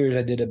 2 years,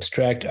 I did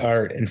abstract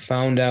art and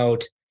found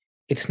out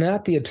it's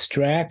not the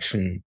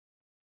abstraction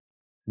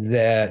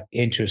that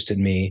interested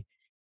me.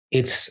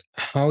 It's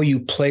how you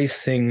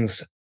place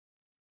things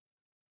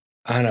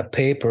on a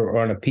paper or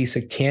on a piece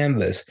of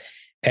canvas.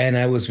 And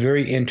I was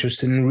very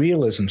interested in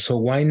realism. So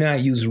why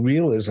not use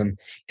realism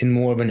in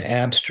more of an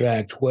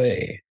abstract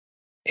way?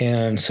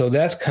 And so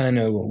that's kind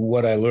of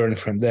what I learned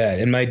from that.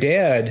 And my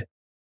dad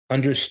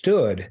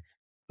understood.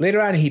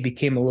 Later on, he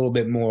became a little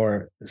bit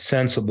more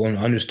sensible and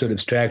understood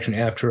abstraction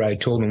after I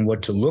told him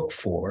what to look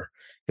for.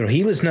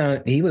 He was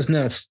not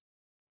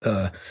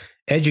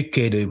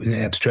educated in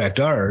abstract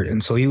art.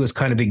 And so he was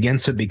kind of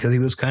against it because he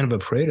was kind of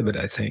afraid of it,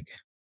 I think.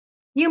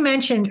 You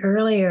mentioned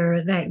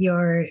earlier that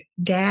your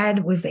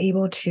dad was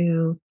able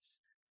to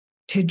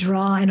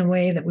draw in a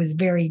way that was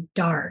very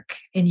dark.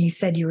 And you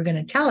said you were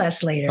going to tell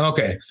us later.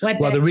 Okay.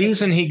 Well, the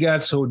reason he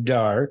got so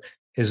dark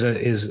is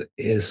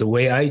the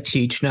way I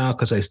teach now,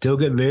 because I still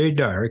get very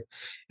dark.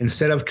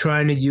 Instead of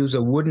trying to use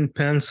a wooden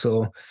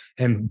pencil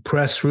and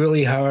press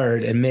really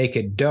hard and make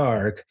it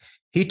dark,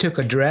 he took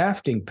a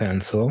drafting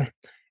pencil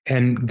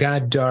and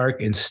got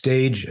dark in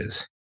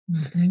stages.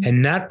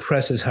 And not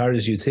press as hard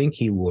as you think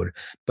he would.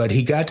 But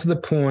he got to the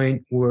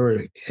point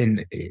where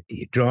in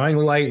drawing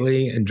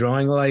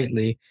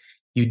lightly,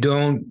 you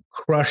don't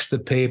crush the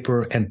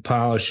paper and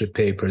polish the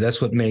paper.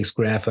 That's what makes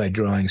graphite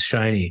drawings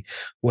shiny.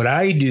 What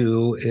I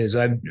do is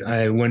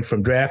I went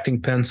from drafting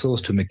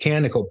pencils to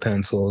mechanical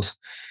pencils,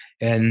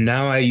 and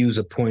now I use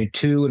a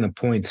 0.2 and a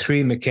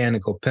 0.3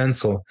 mechanical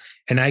pencil,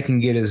 and I can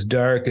get as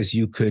dark as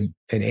you could,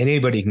 and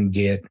anybody can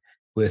get,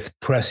 with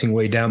pressing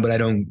way down, but I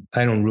don't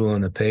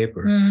ruin the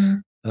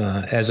paper.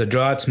 As a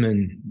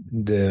draughtsman,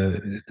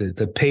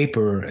 the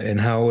paper and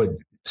how it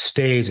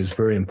stays is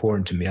very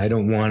important to me. I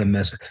don't want to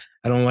mess.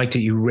 I don't like to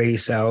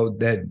erase out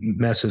that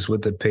messes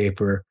with the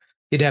paper.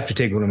 You'd have to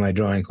take one of my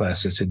drawing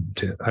classes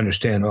to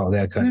understand all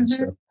that kind of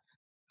stuff.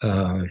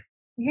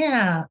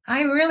 Yeah,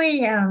 I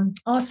really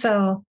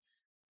also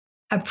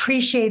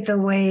appreciate the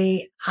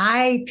way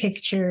I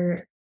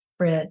picture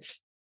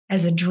Fritz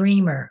as a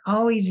dreamer,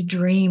 always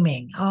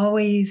dreaming,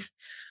 always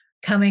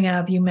coming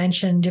up. You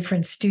mentioned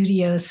different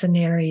studio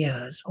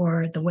scenarios,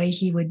 or the way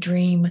he would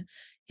dream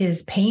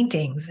his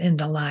paintings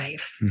into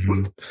life.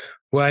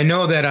 Well, I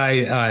know that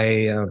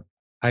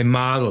I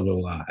modeled a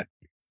lot.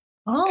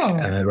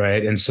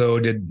 Right. And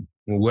so did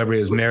whoever he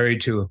was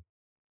married to.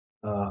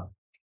 You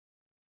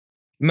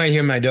might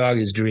hear my dog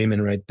is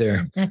dreaming right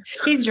there.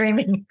 He's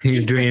dreaming.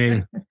 He's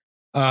dreaming.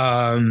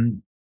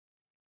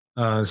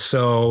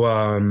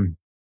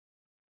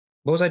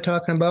 What was I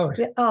talking about?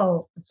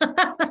 Well, we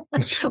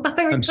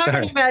were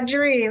talking about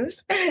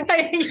dreams. And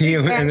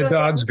the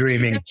dog's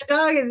dreaming. And the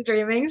dog is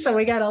dreaming, so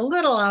we got a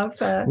little off.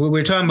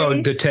 We're talking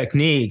about the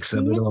techniques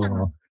of it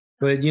all.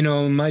 But,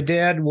 my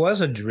dad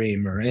was a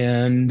dreamer,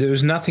 and there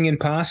was nothing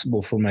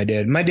impossible for my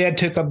dad. My dad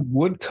took up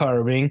wood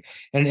carving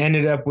and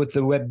ended up with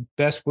the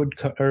best wood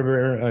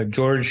carver,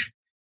 George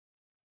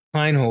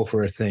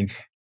Kleinhofer, I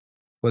think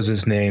was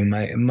his name.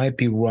 I might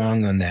be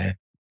wrong on that.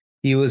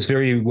 He was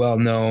very well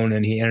known,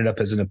 and he ended up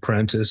as an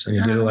apprentice, and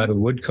he did a lot of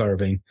wood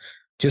carving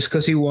just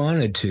because he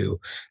wanted to.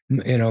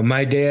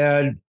 My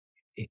dad,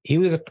 I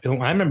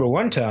remember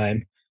one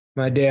time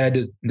my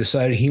dad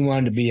decided he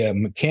wanted to be a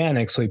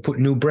mechanic, so he put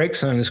new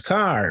brakes on his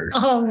cars.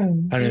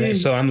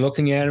 So I'm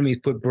looking at him, he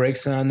put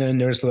brakes on there,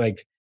 and there's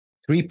like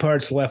 3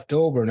 parts left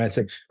over. And I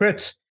said,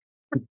 Fritz,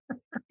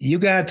 you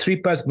got 3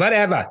 parts,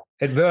 whatever,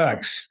 it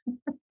works.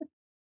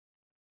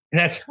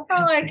 That's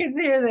I can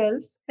hear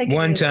this.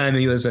 One time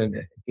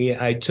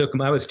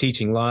I was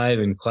teaching live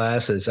in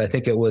classes. I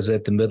think it was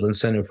at the Midland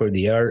Center for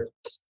the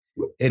Arts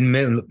in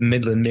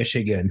Midland,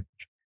 Michigan.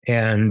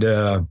 And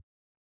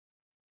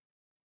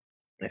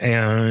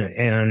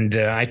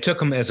I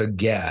took him as a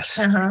guest,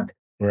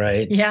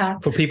 right? Yeah.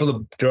 For people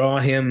to draw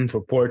him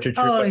for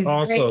portraiture. He's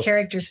also a great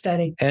character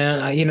study.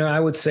 And, I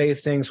would say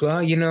things,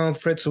 well,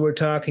 Fritz, we're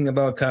talking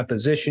about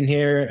composition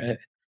here.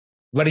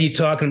 What are you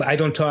talking about? I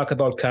don't talk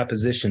about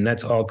composition.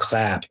 That's all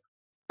clap.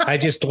 I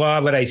just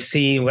draw what I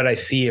see, what I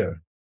feel.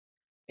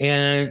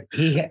 And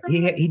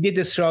he did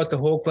this throughout the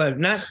whole class.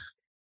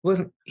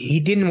 He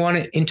didn't want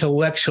to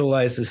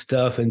intellectualize the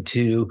stuff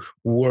into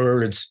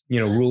words,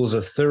 rules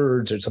of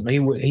thirds or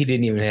something. He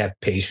didn't even have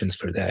patience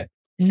for that.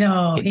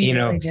 No, he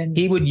really didn't.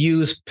 He would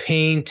use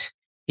paint.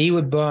 He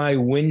would buy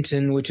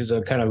Winton, which is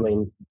a kind of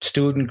a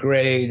student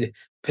grade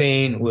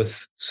paint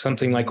with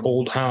something like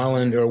Old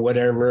Holland or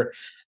whatever.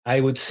 I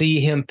would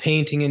see him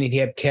painting, and he'd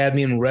have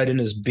cadmium red in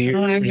his beard.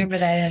 I remember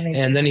that image.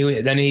 And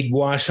then he'd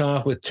wash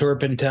off with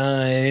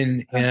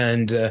turpentine,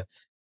 and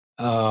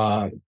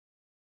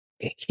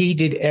he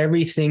did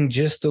everything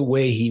just the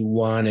way he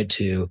wanted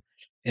to,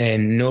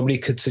 and nobody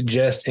could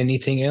suggest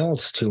anything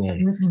else to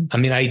him. I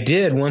mean, I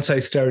did once I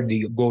started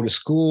to go to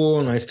school,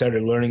 and I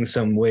started learning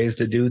some ways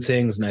to do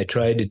things, and I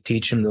tried to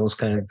teach him those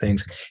kind of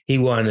things. He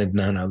wanted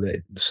none of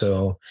it.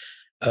 So.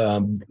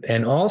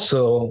 And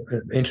also,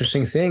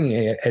 interesting thing,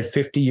 at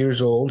 50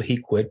 years old, he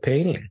quit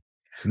painting,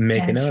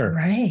 making art.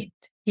 That's right.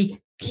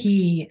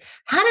 He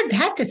how did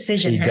that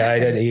decision happen? He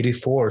died at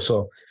 84.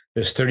 So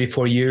there's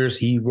 34 years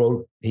he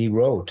wrote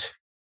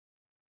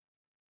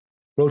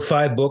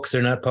 5 books.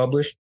 They're not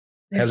published.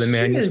 They're have the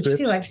manuscripts.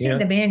 Too. I've seen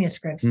the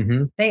manuscripts.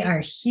 They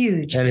are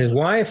huge. And his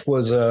wife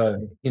was,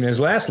 his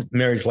last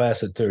marriage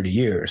lasted 30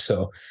 years.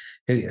 So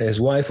his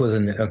wife was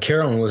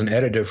Carolyn was an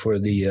editor for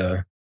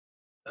the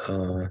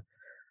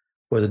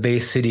Bay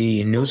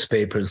City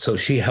newspaper, so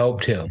she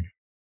helped him.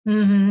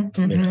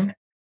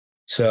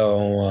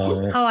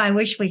 So, I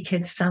wish we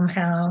could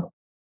somehow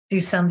do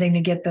something to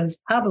get those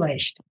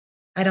published.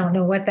 I don't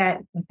know what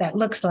that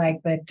looks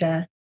like, but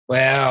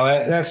well,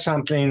 that's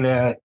something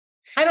that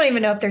I don't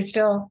even know if they're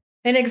still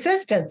in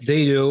existence.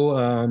 They do.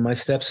 My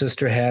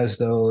stepsister has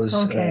those.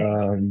 Okay.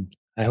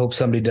 I hope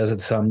somebody does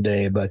it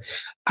someday, but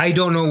I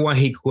don't know why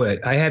he quit.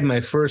 I had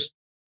my first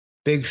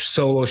big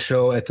solo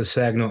show at the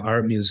Saginaw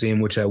Art Museum,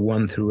 which I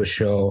won through a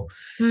show.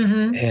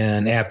 Mm-hmm.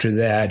 And after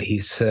that, he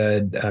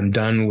said, I'm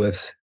done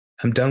with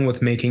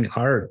making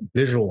art,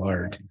 visual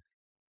art.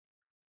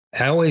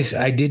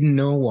 I didn't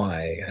know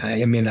why.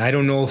 I mean, I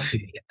don't know if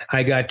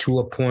I got to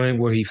a point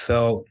where he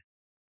felt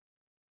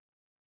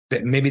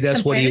that maybe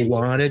that's what he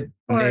wanted.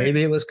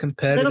 Maybe it was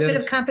competitive. A little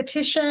bit of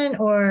competition,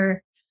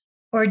 or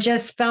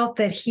just felt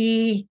that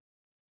he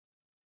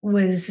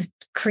was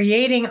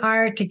creating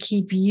art to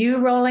keep you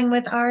rolling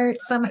with art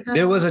somehow.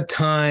 There was a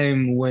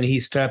time when he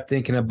stopped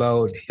thinking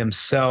about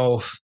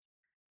himself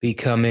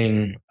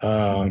becoming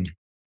a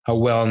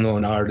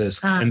well-known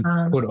artist and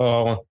put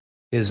all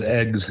his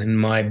eggs in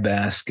my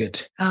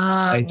basket.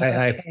 I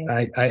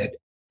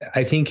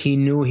think he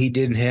knew he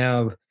didn't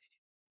have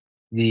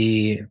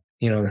the,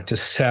 to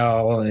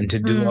sell and to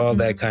do all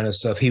that kind of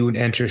stuff. He would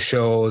enter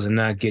shows and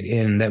not get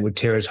in. That would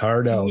tear his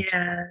heart out.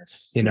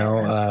 Yes.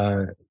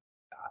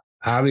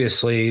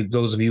 Obviously,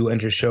 those of you who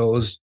enter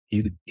shows,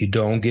 you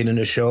don't get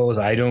into shows.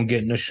 I don't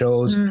get into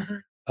shows. Mm-hmm.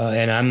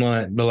 And I'm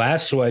the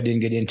last show I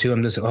didn't get into.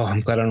 I'm just, I'm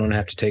glad I don't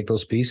have to take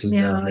those pieces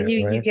down there.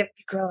 You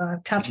grow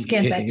a tough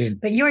skin.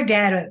 But your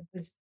dad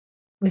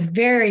was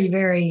very,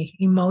 very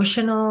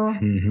emotional.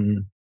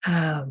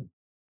 Mm-hmm.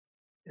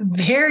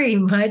 Very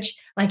much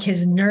like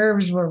his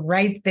nerves were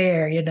right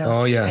there,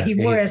 Oh yeah, he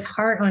wore his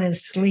heart on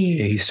his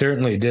sleeve. He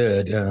certainly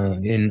did,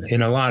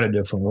 in a lot of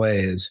different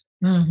ways.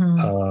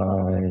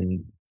 Mm-hmm.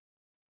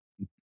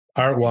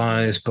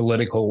 Art-wise,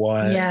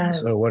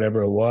 political-wise, or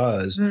whatever it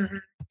was. Mm-hmm.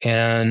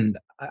 And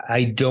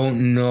I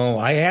don't know.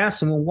 I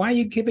asked him, well, why are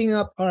you giving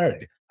up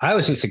art? I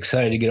was just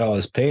excited to get all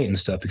his paint and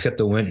stuff, except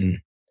the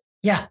Winton.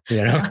 Yeah.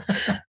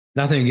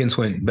 Nothing against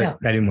Winton, but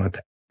I didn't want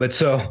that. But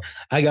so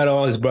I got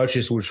all his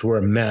brushes, which were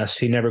a mess.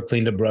 He never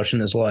cleaned a brush in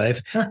his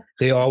life.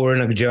 They all were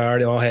in a jar.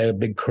 They all had a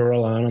big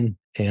curl on them.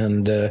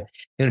 And to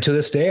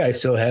this day, I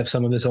still have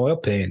some of his oil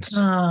paints.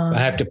 I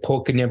have to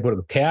poke in there, put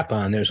a cap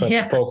on there, so I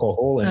have to poke a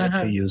hole in it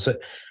to use it.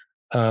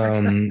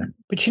 But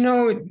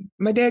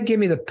my dad gave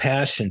me the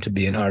passion to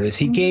be an artist.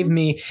 He gave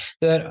me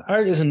that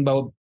art isn't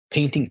about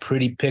painting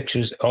pretty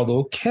pictures, although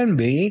it can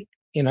be.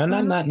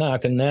 I'm not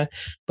knocking that,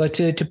 but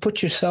to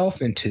put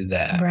yourself into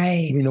that.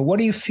 Right. What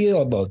do you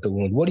feel about the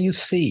world? What do you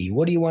see?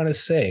 What do you want to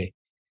say?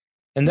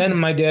 And then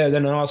my dad,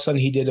 then all of a sudden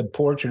he did a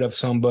portrait of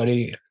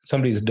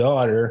somebody's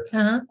daughter,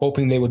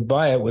 hoping they would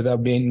buy it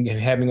without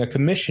having a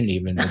commission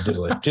even to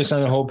do it, just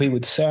on the hope he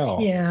would sell.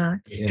 Yeah.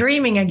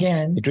 Dreaming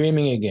again.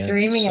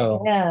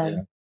 Yeah.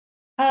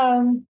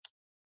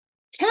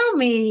 Tell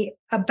me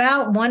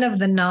about one of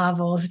the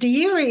novels. Do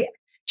you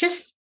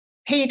just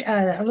paint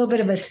a little bit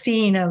of a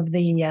scene of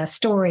the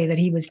story that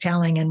he was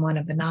telling in one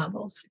of the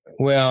novels?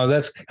 Well,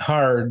 that's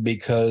hard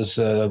because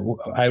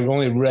I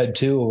only read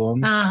two of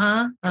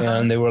them,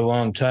 and they were a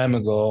long time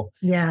ago.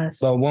 Yes.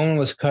 But one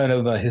was kind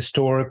of a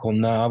historical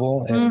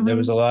novel, and there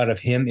was a lot of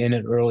him in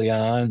it early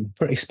on,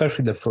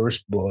 especially the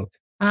first book.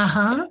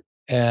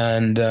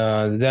 And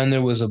then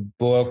there was a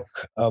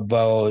book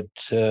about,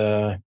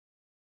 there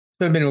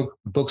have been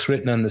books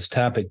written on this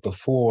topic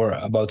before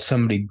about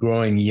somebody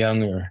growing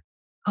younger.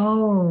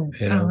 Oh,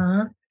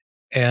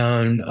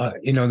 And,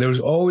 there was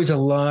always a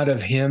lot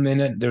of him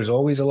in it. There's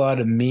always a lot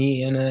of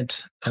me in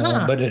it,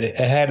 but it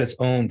had its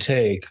own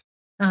take.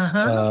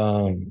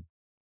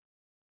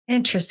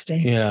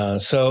 Interesting. Yeah.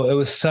 So it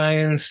was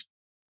science,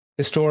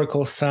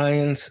 historical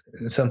science,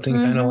 something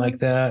kind of like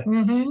that.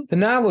 The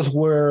novels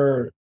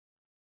were,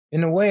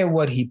 in a way,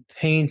 what he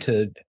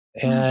painted,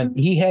 and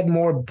he had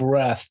more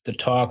breath to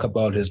talk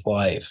about his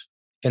life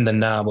in the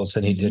novels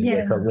than he did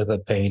with a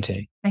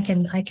painting. I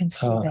can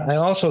see that. I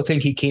also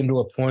think he came to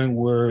a point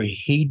where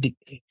he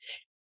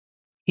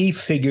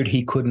figured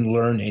he couldn't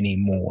learn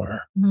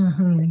anymore.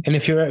 And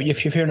if you're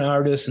an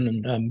artist,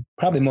 and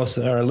probably most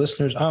of our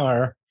listeners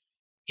are,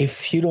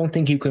 if you don't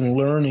think you can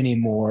learn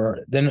anymore,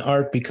 then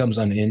art becomes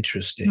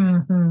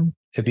uninteresting.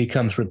 It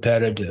becomes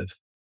repetitive.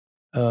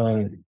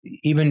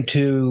 Even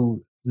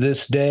to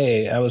this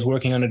day, I was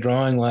working on a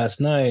drawing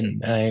last night,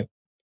 and I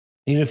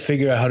need to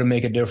figure out how to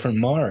make a different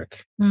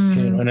mark.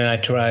 And then I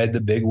tried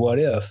the big what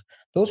if.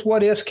 Those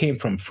what ifs came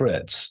from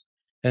Fritz.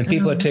 And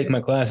people that take my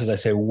classes, I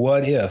say,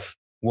 what if?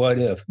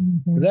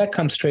 That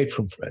comes straight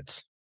from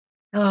Fritz.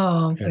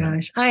 Oh,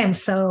 gosh. I am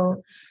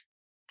so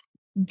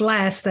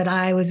blessed that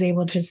I was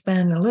able to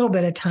spend a little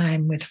bit of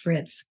time with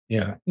Fritz.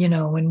 Yeah.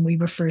 When we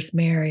were first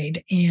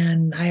married.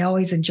 And I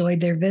always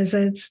enjoyed their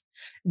visits.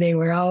 They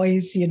were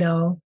always,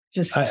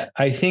 just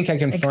I think I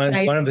can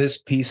find one of his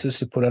pieces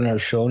to put on our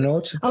show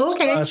notes. If that's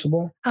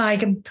possible. I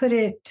can put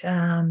it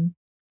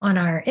on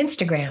our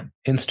Instagram.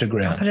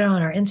 I'll put it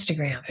on our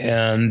Instagram.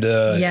 And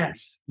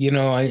yes,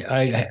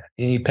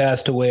 he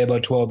passed away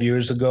about 12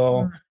 years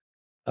ago.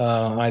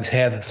 I've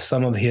had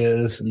some of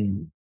his,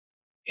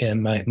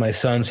 and my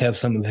sons have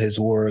some of his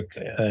work,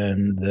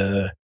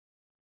 and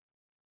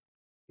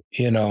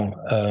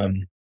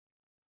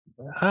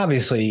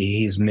obviously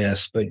he's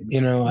missed, but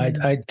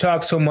I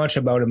talk so much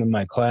about him in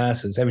my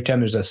classes. Every time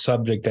there's a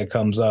subject that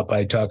comes up,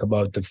 I talk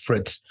about the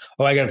Fritz.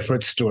 Oh, I got a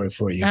Fritz story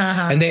for you.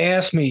 And they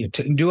asked me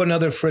to do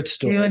another Fritz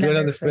story, do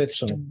another Fritz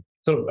story.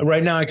 So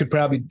right now I could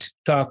probably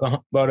talk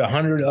about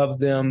 100 of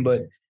them,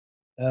 but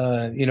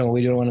we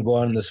don't want to go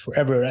on this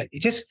forever.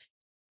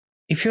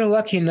 If you're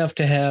lucky enough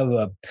to have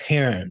a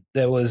parent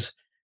that was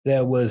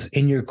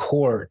in your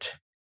court,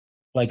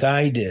 like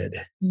I did.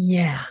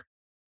 Yeah.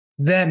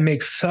 That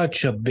makes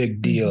such a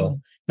big deal. Mm-hmm.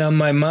 Now,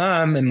 my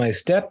mom and my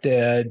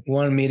stepdad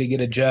wanted me to get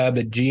a job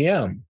at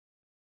GM.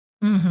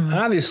 Mm-hmm.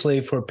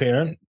 Obviously, for a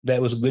parent, that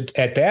was good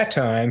at that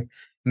time,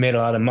 made a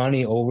lot of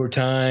money,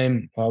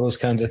 overtime, all those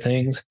kinds of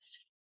things.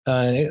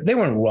 They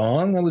weren't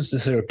wrong. That was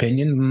just their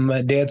opinion.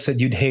 My dad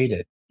said, you'd hate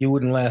it. You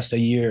wouldn't last a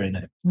year in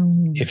it.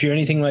 Mm-hmm. If you're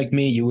anything like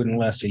me, you wouldn't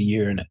last a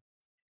year in it.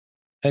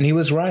 And he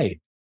was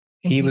right.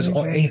 He was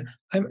right.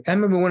 I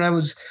remember when I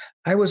was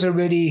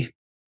already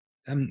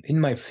in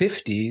my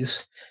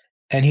 50s,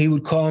 and he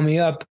would call me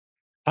up.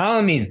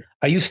 I mean,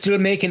 are you still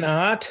making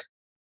art?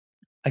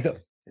 I go,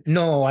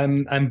 no,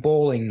 I'm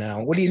bowling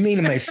now. What do you mean,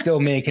 am I still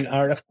making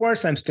art? Of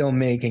course I'm still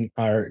making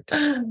art.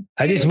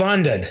 I just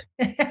wondered.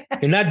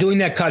 You're not doing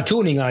that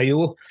cartooning, are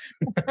you?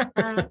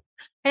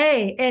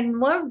 Hey,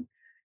 and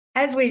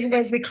as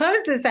we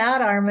close this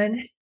out,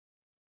 Armin,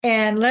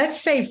 and let's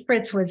say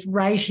Fritz was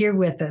right here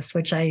with us,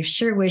 which I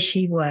sure wish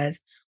he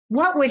was.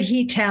 What would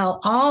he tell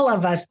all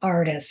of us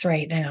artists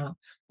right now?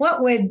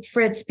 What would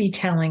Fritz be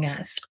telling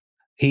us?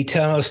 He'd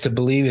tell us to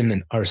believe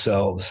in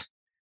ourselves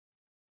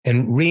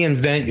and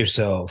reinvent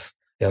yourself.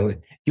 You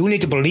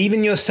need to believe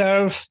in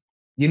yourself.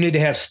 You need to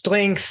have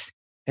strength,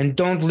 and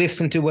don't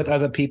listen to what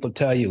other people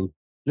tell you.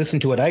 Listen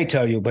to what I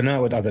tell you, but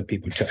not what other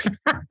people tell you.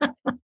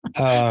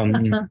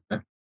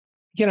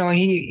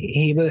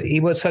 He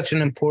was such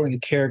an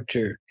important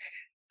character.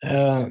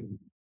 And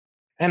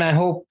I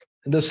hope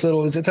it's a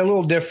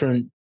little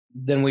different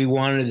than we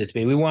wanted it to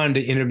be. We wanted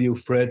to interview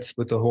Fritz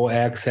with the whole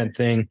accent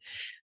thing,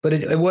 but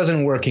it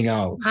wasn't working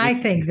out. I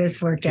think this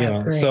worked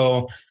out great.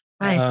 So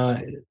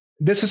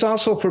this is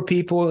also for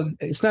people.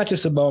 It's not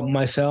just about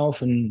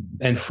myself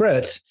and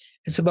Fritz.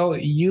 It's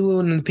about you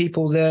and the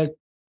people that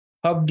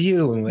hugged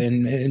you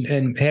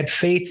and had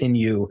faith in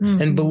you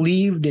and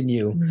believed in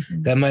you.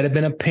 Mm-hmm. That might have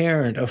been a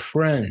parent, a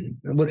friend,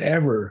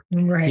 whatever,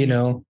 right.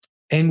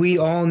 And we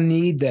all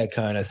need that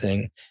kind of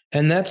thing.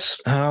 And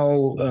that's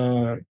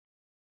how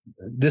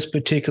this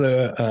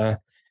particular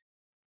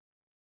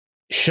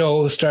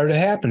show started to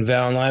happen.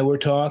 Val and I were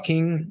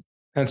talking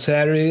on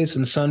Saturdays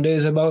and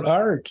Sundays about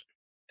art,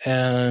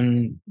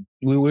 and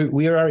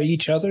we are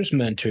each other's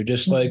mentor,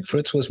 just like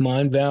Fritz was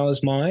mine, Val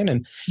is mine,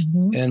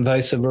 and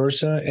vice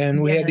versa.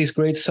 And we had these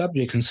great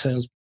subjects, and said,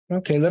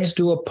 okay, let's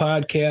do a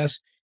podcast.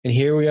 And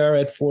here we are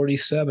at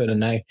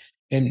 47.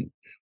 And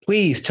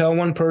please tell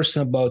one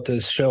person about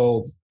this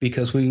show,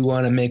 because we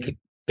want to make it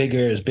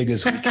as big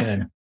as we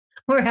can.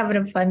 We're having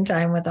a fun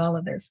time with all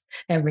of this,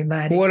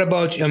 everybody. What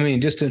about you? I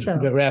mean, just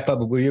to wrap up,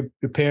 were your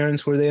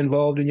parents, were they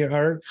involved in your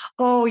art?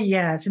 Oh,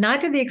 yes.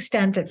 Not to the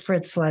extent that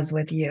Fritz was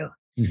with you,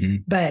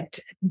 but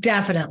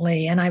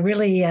definitely. And I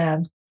really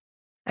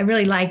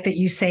like that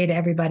you say to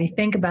everybody,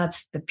 think about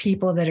the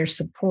people that are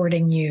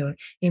supporting you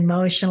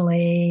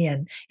emotionally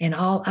and in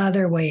all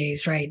other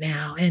ways right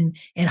now, and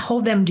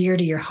hold them dear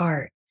to your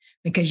heart,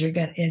 because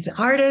as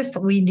artists,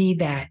 we need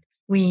that.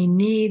 We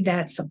need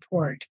that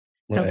support.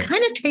 So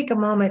kind of take a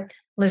moment,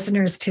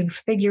 listeners, to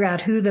figure out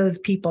who those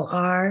people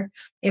are.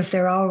 If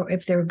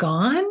they're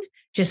gone,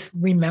 just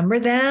remember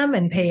them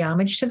and pay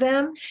homage to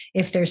them.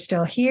 If they're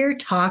still here,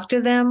 talk to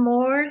them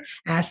more,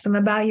 ask them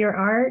about your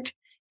art.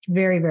 It's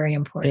very, very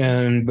important.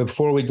 And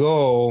before we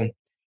go,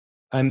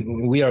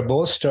 we are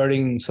both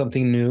starting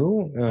something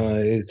new.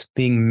 It's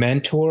being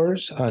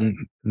mentors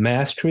on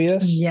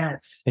Mastrius.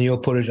 Yes. And you'll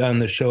put it on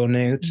the show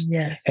notes.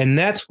 Yes. And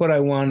that's what I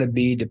want to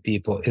be to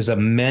people, is a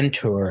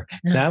mentor.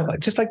 Now,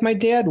 just like my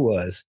dad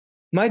was.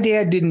 My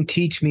dad didn't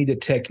teach me the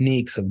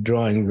techniques of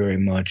drawing very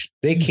much.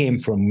 They came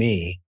from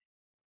me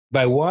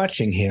by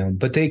watching him,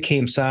 but they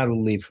came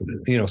solidly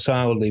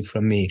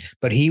from me.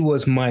 But he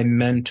was my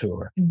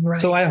mentor. Right.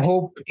 So I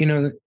hope,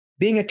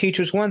 being a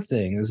teacher is one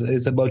thing.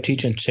 It's about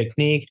teaching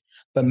technique.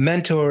 But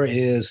mentor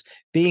is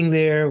being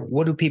there.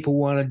 What do people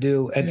want to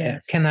do?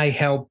 And can I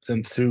help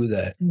them through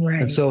that?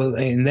 Right. And so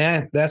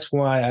that's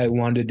why I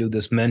wanted to do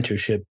this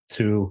mentorship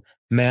through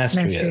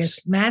Mastrius.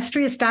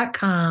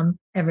 Mastrius.com,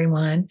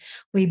 everyone.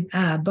 We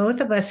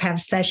both of us have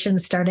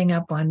sessions starting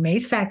up on May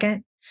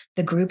 2nd.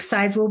 The group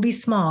size will be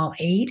small,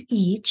 8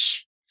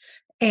 each.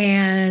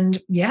 And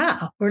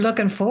we're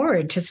looking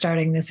forward to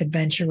starting this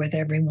adventure with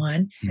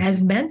everyone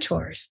as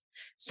mentors.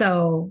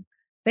 So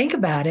think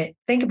about it.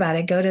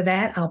 Go to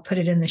that. I'll put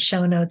it in the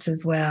show notes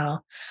as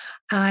well.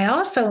 I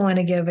also want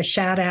to give a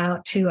shout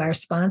out to our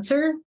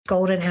sponsor,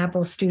 Golden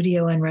Apple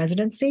Studio and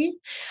Residency.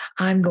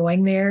 I'm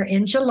going there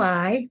in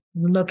July.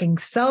 I'm looking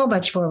so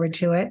much forward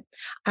to it.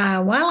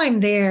 While I'm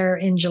there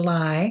in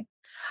July,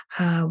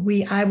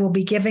 I will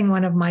be giving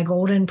one of my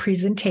golden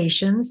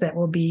presentations that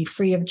will be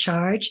free of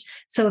charge.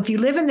 So if you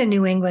live in the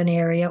New England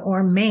area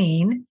or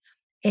Maine,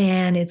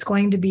 and it's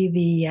going to be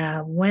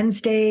the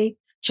Wednesday,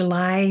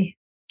 July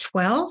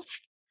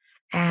 12th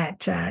at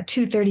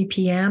 2:30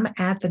 p.m.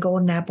 at the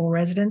Golden Apple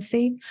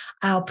Residency.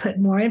 I'll put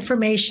more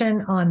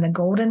information on the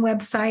Golden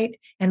website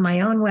and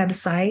my own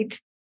website.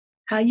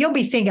 You'll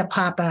be seeing it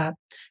pop up.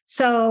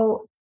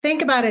 So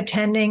think about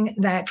attending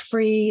that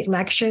free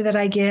lecture that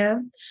I give.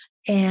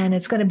 And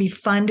it's going to be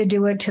fun to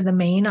do it to the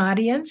main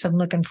audience. I'm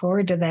looking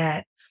forward to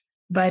that.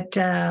 But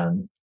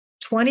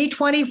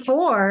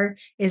 2024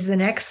 is the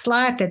next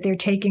slot that they're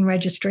taking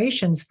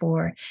registrations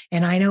for.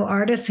 And I know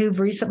artists who've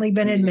recently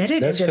been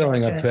admitted. That's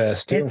filling up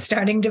fast, too. It's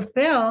starting to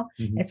fill.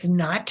 Mm-hmm. It's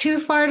not too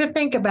far to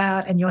think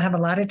about, and you'll have a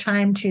lot of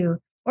time to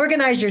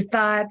organize your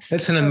thoughts.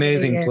 It's an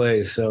amazing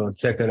place, so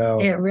check it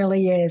out. It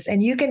really is.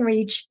 And you can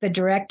reach the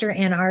director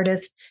and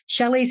artist,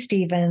 Shelley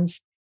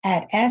Stevens,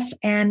 at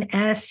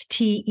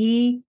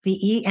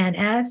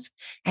SNSTEVENS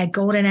at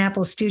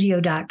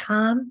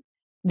goldenapplestudio.com.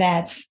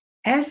 That's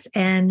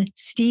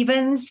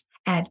SNStevens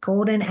at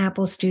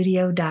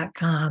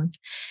goldenapplestudio.com.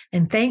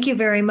 And thank you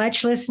very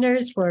much,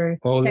 listeners, for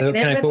can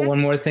I put one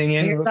more thing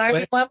in?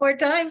 Sorry, one more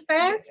time,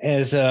 fast.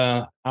 As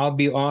I'll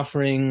be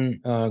offering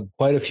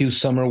quite a few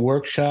summer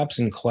workshops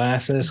and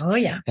classes. Oh,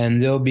 yeah.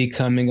 And they'll be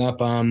coming up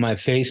on my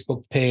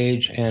Facebook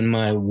page and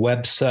my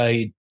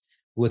website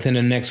within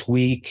the next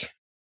week,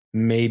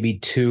 maybe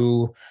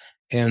 2.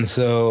 And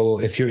so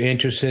if you're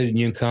interested and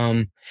you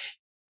come,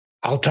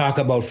 I'll talk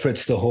about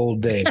Fritz the whole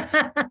day.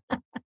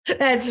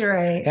 That's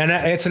right. And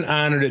it's an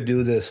honor to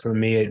do this for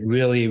me. It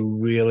really,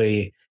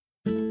 really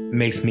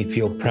makes me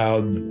feel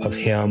proud of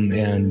him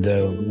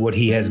and what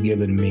he has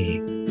given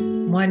me.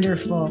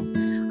 Wonderful.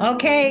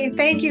 Okay.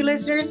 Thank you,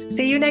 listeners.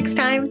 See you next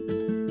time.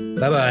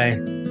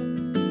 Bye-bye.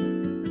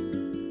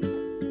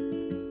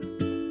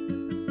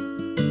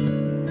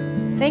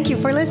 Thank you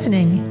for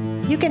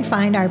listening. You can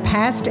find our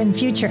past and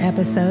future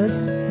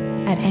episodes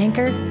at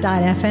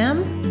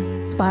anchor.fm,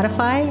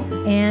 Spotify,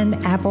 and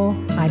Apple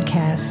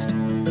Podcast.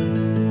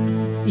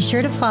 Be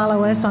sure to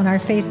follow us on our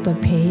Facebook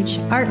page,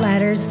 Art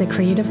Ladders, The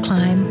Creative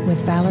Climb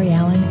with Valerie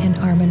Allen and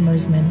Armin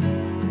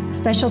Mersmann.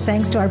 Special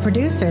thanks to our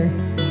producer,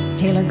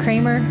 Taylor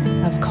Kramer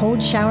of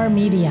Cold Shower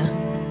Media.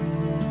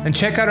 And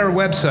check out our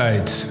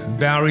websites,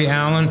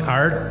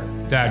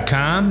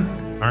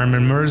 ValerieAllenArt.com,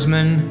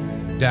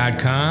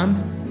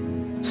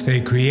 ArminMersmann.com.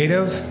 Stay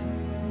creative,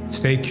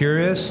 stay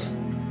curious,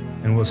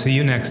 and we'll see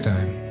you next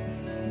time.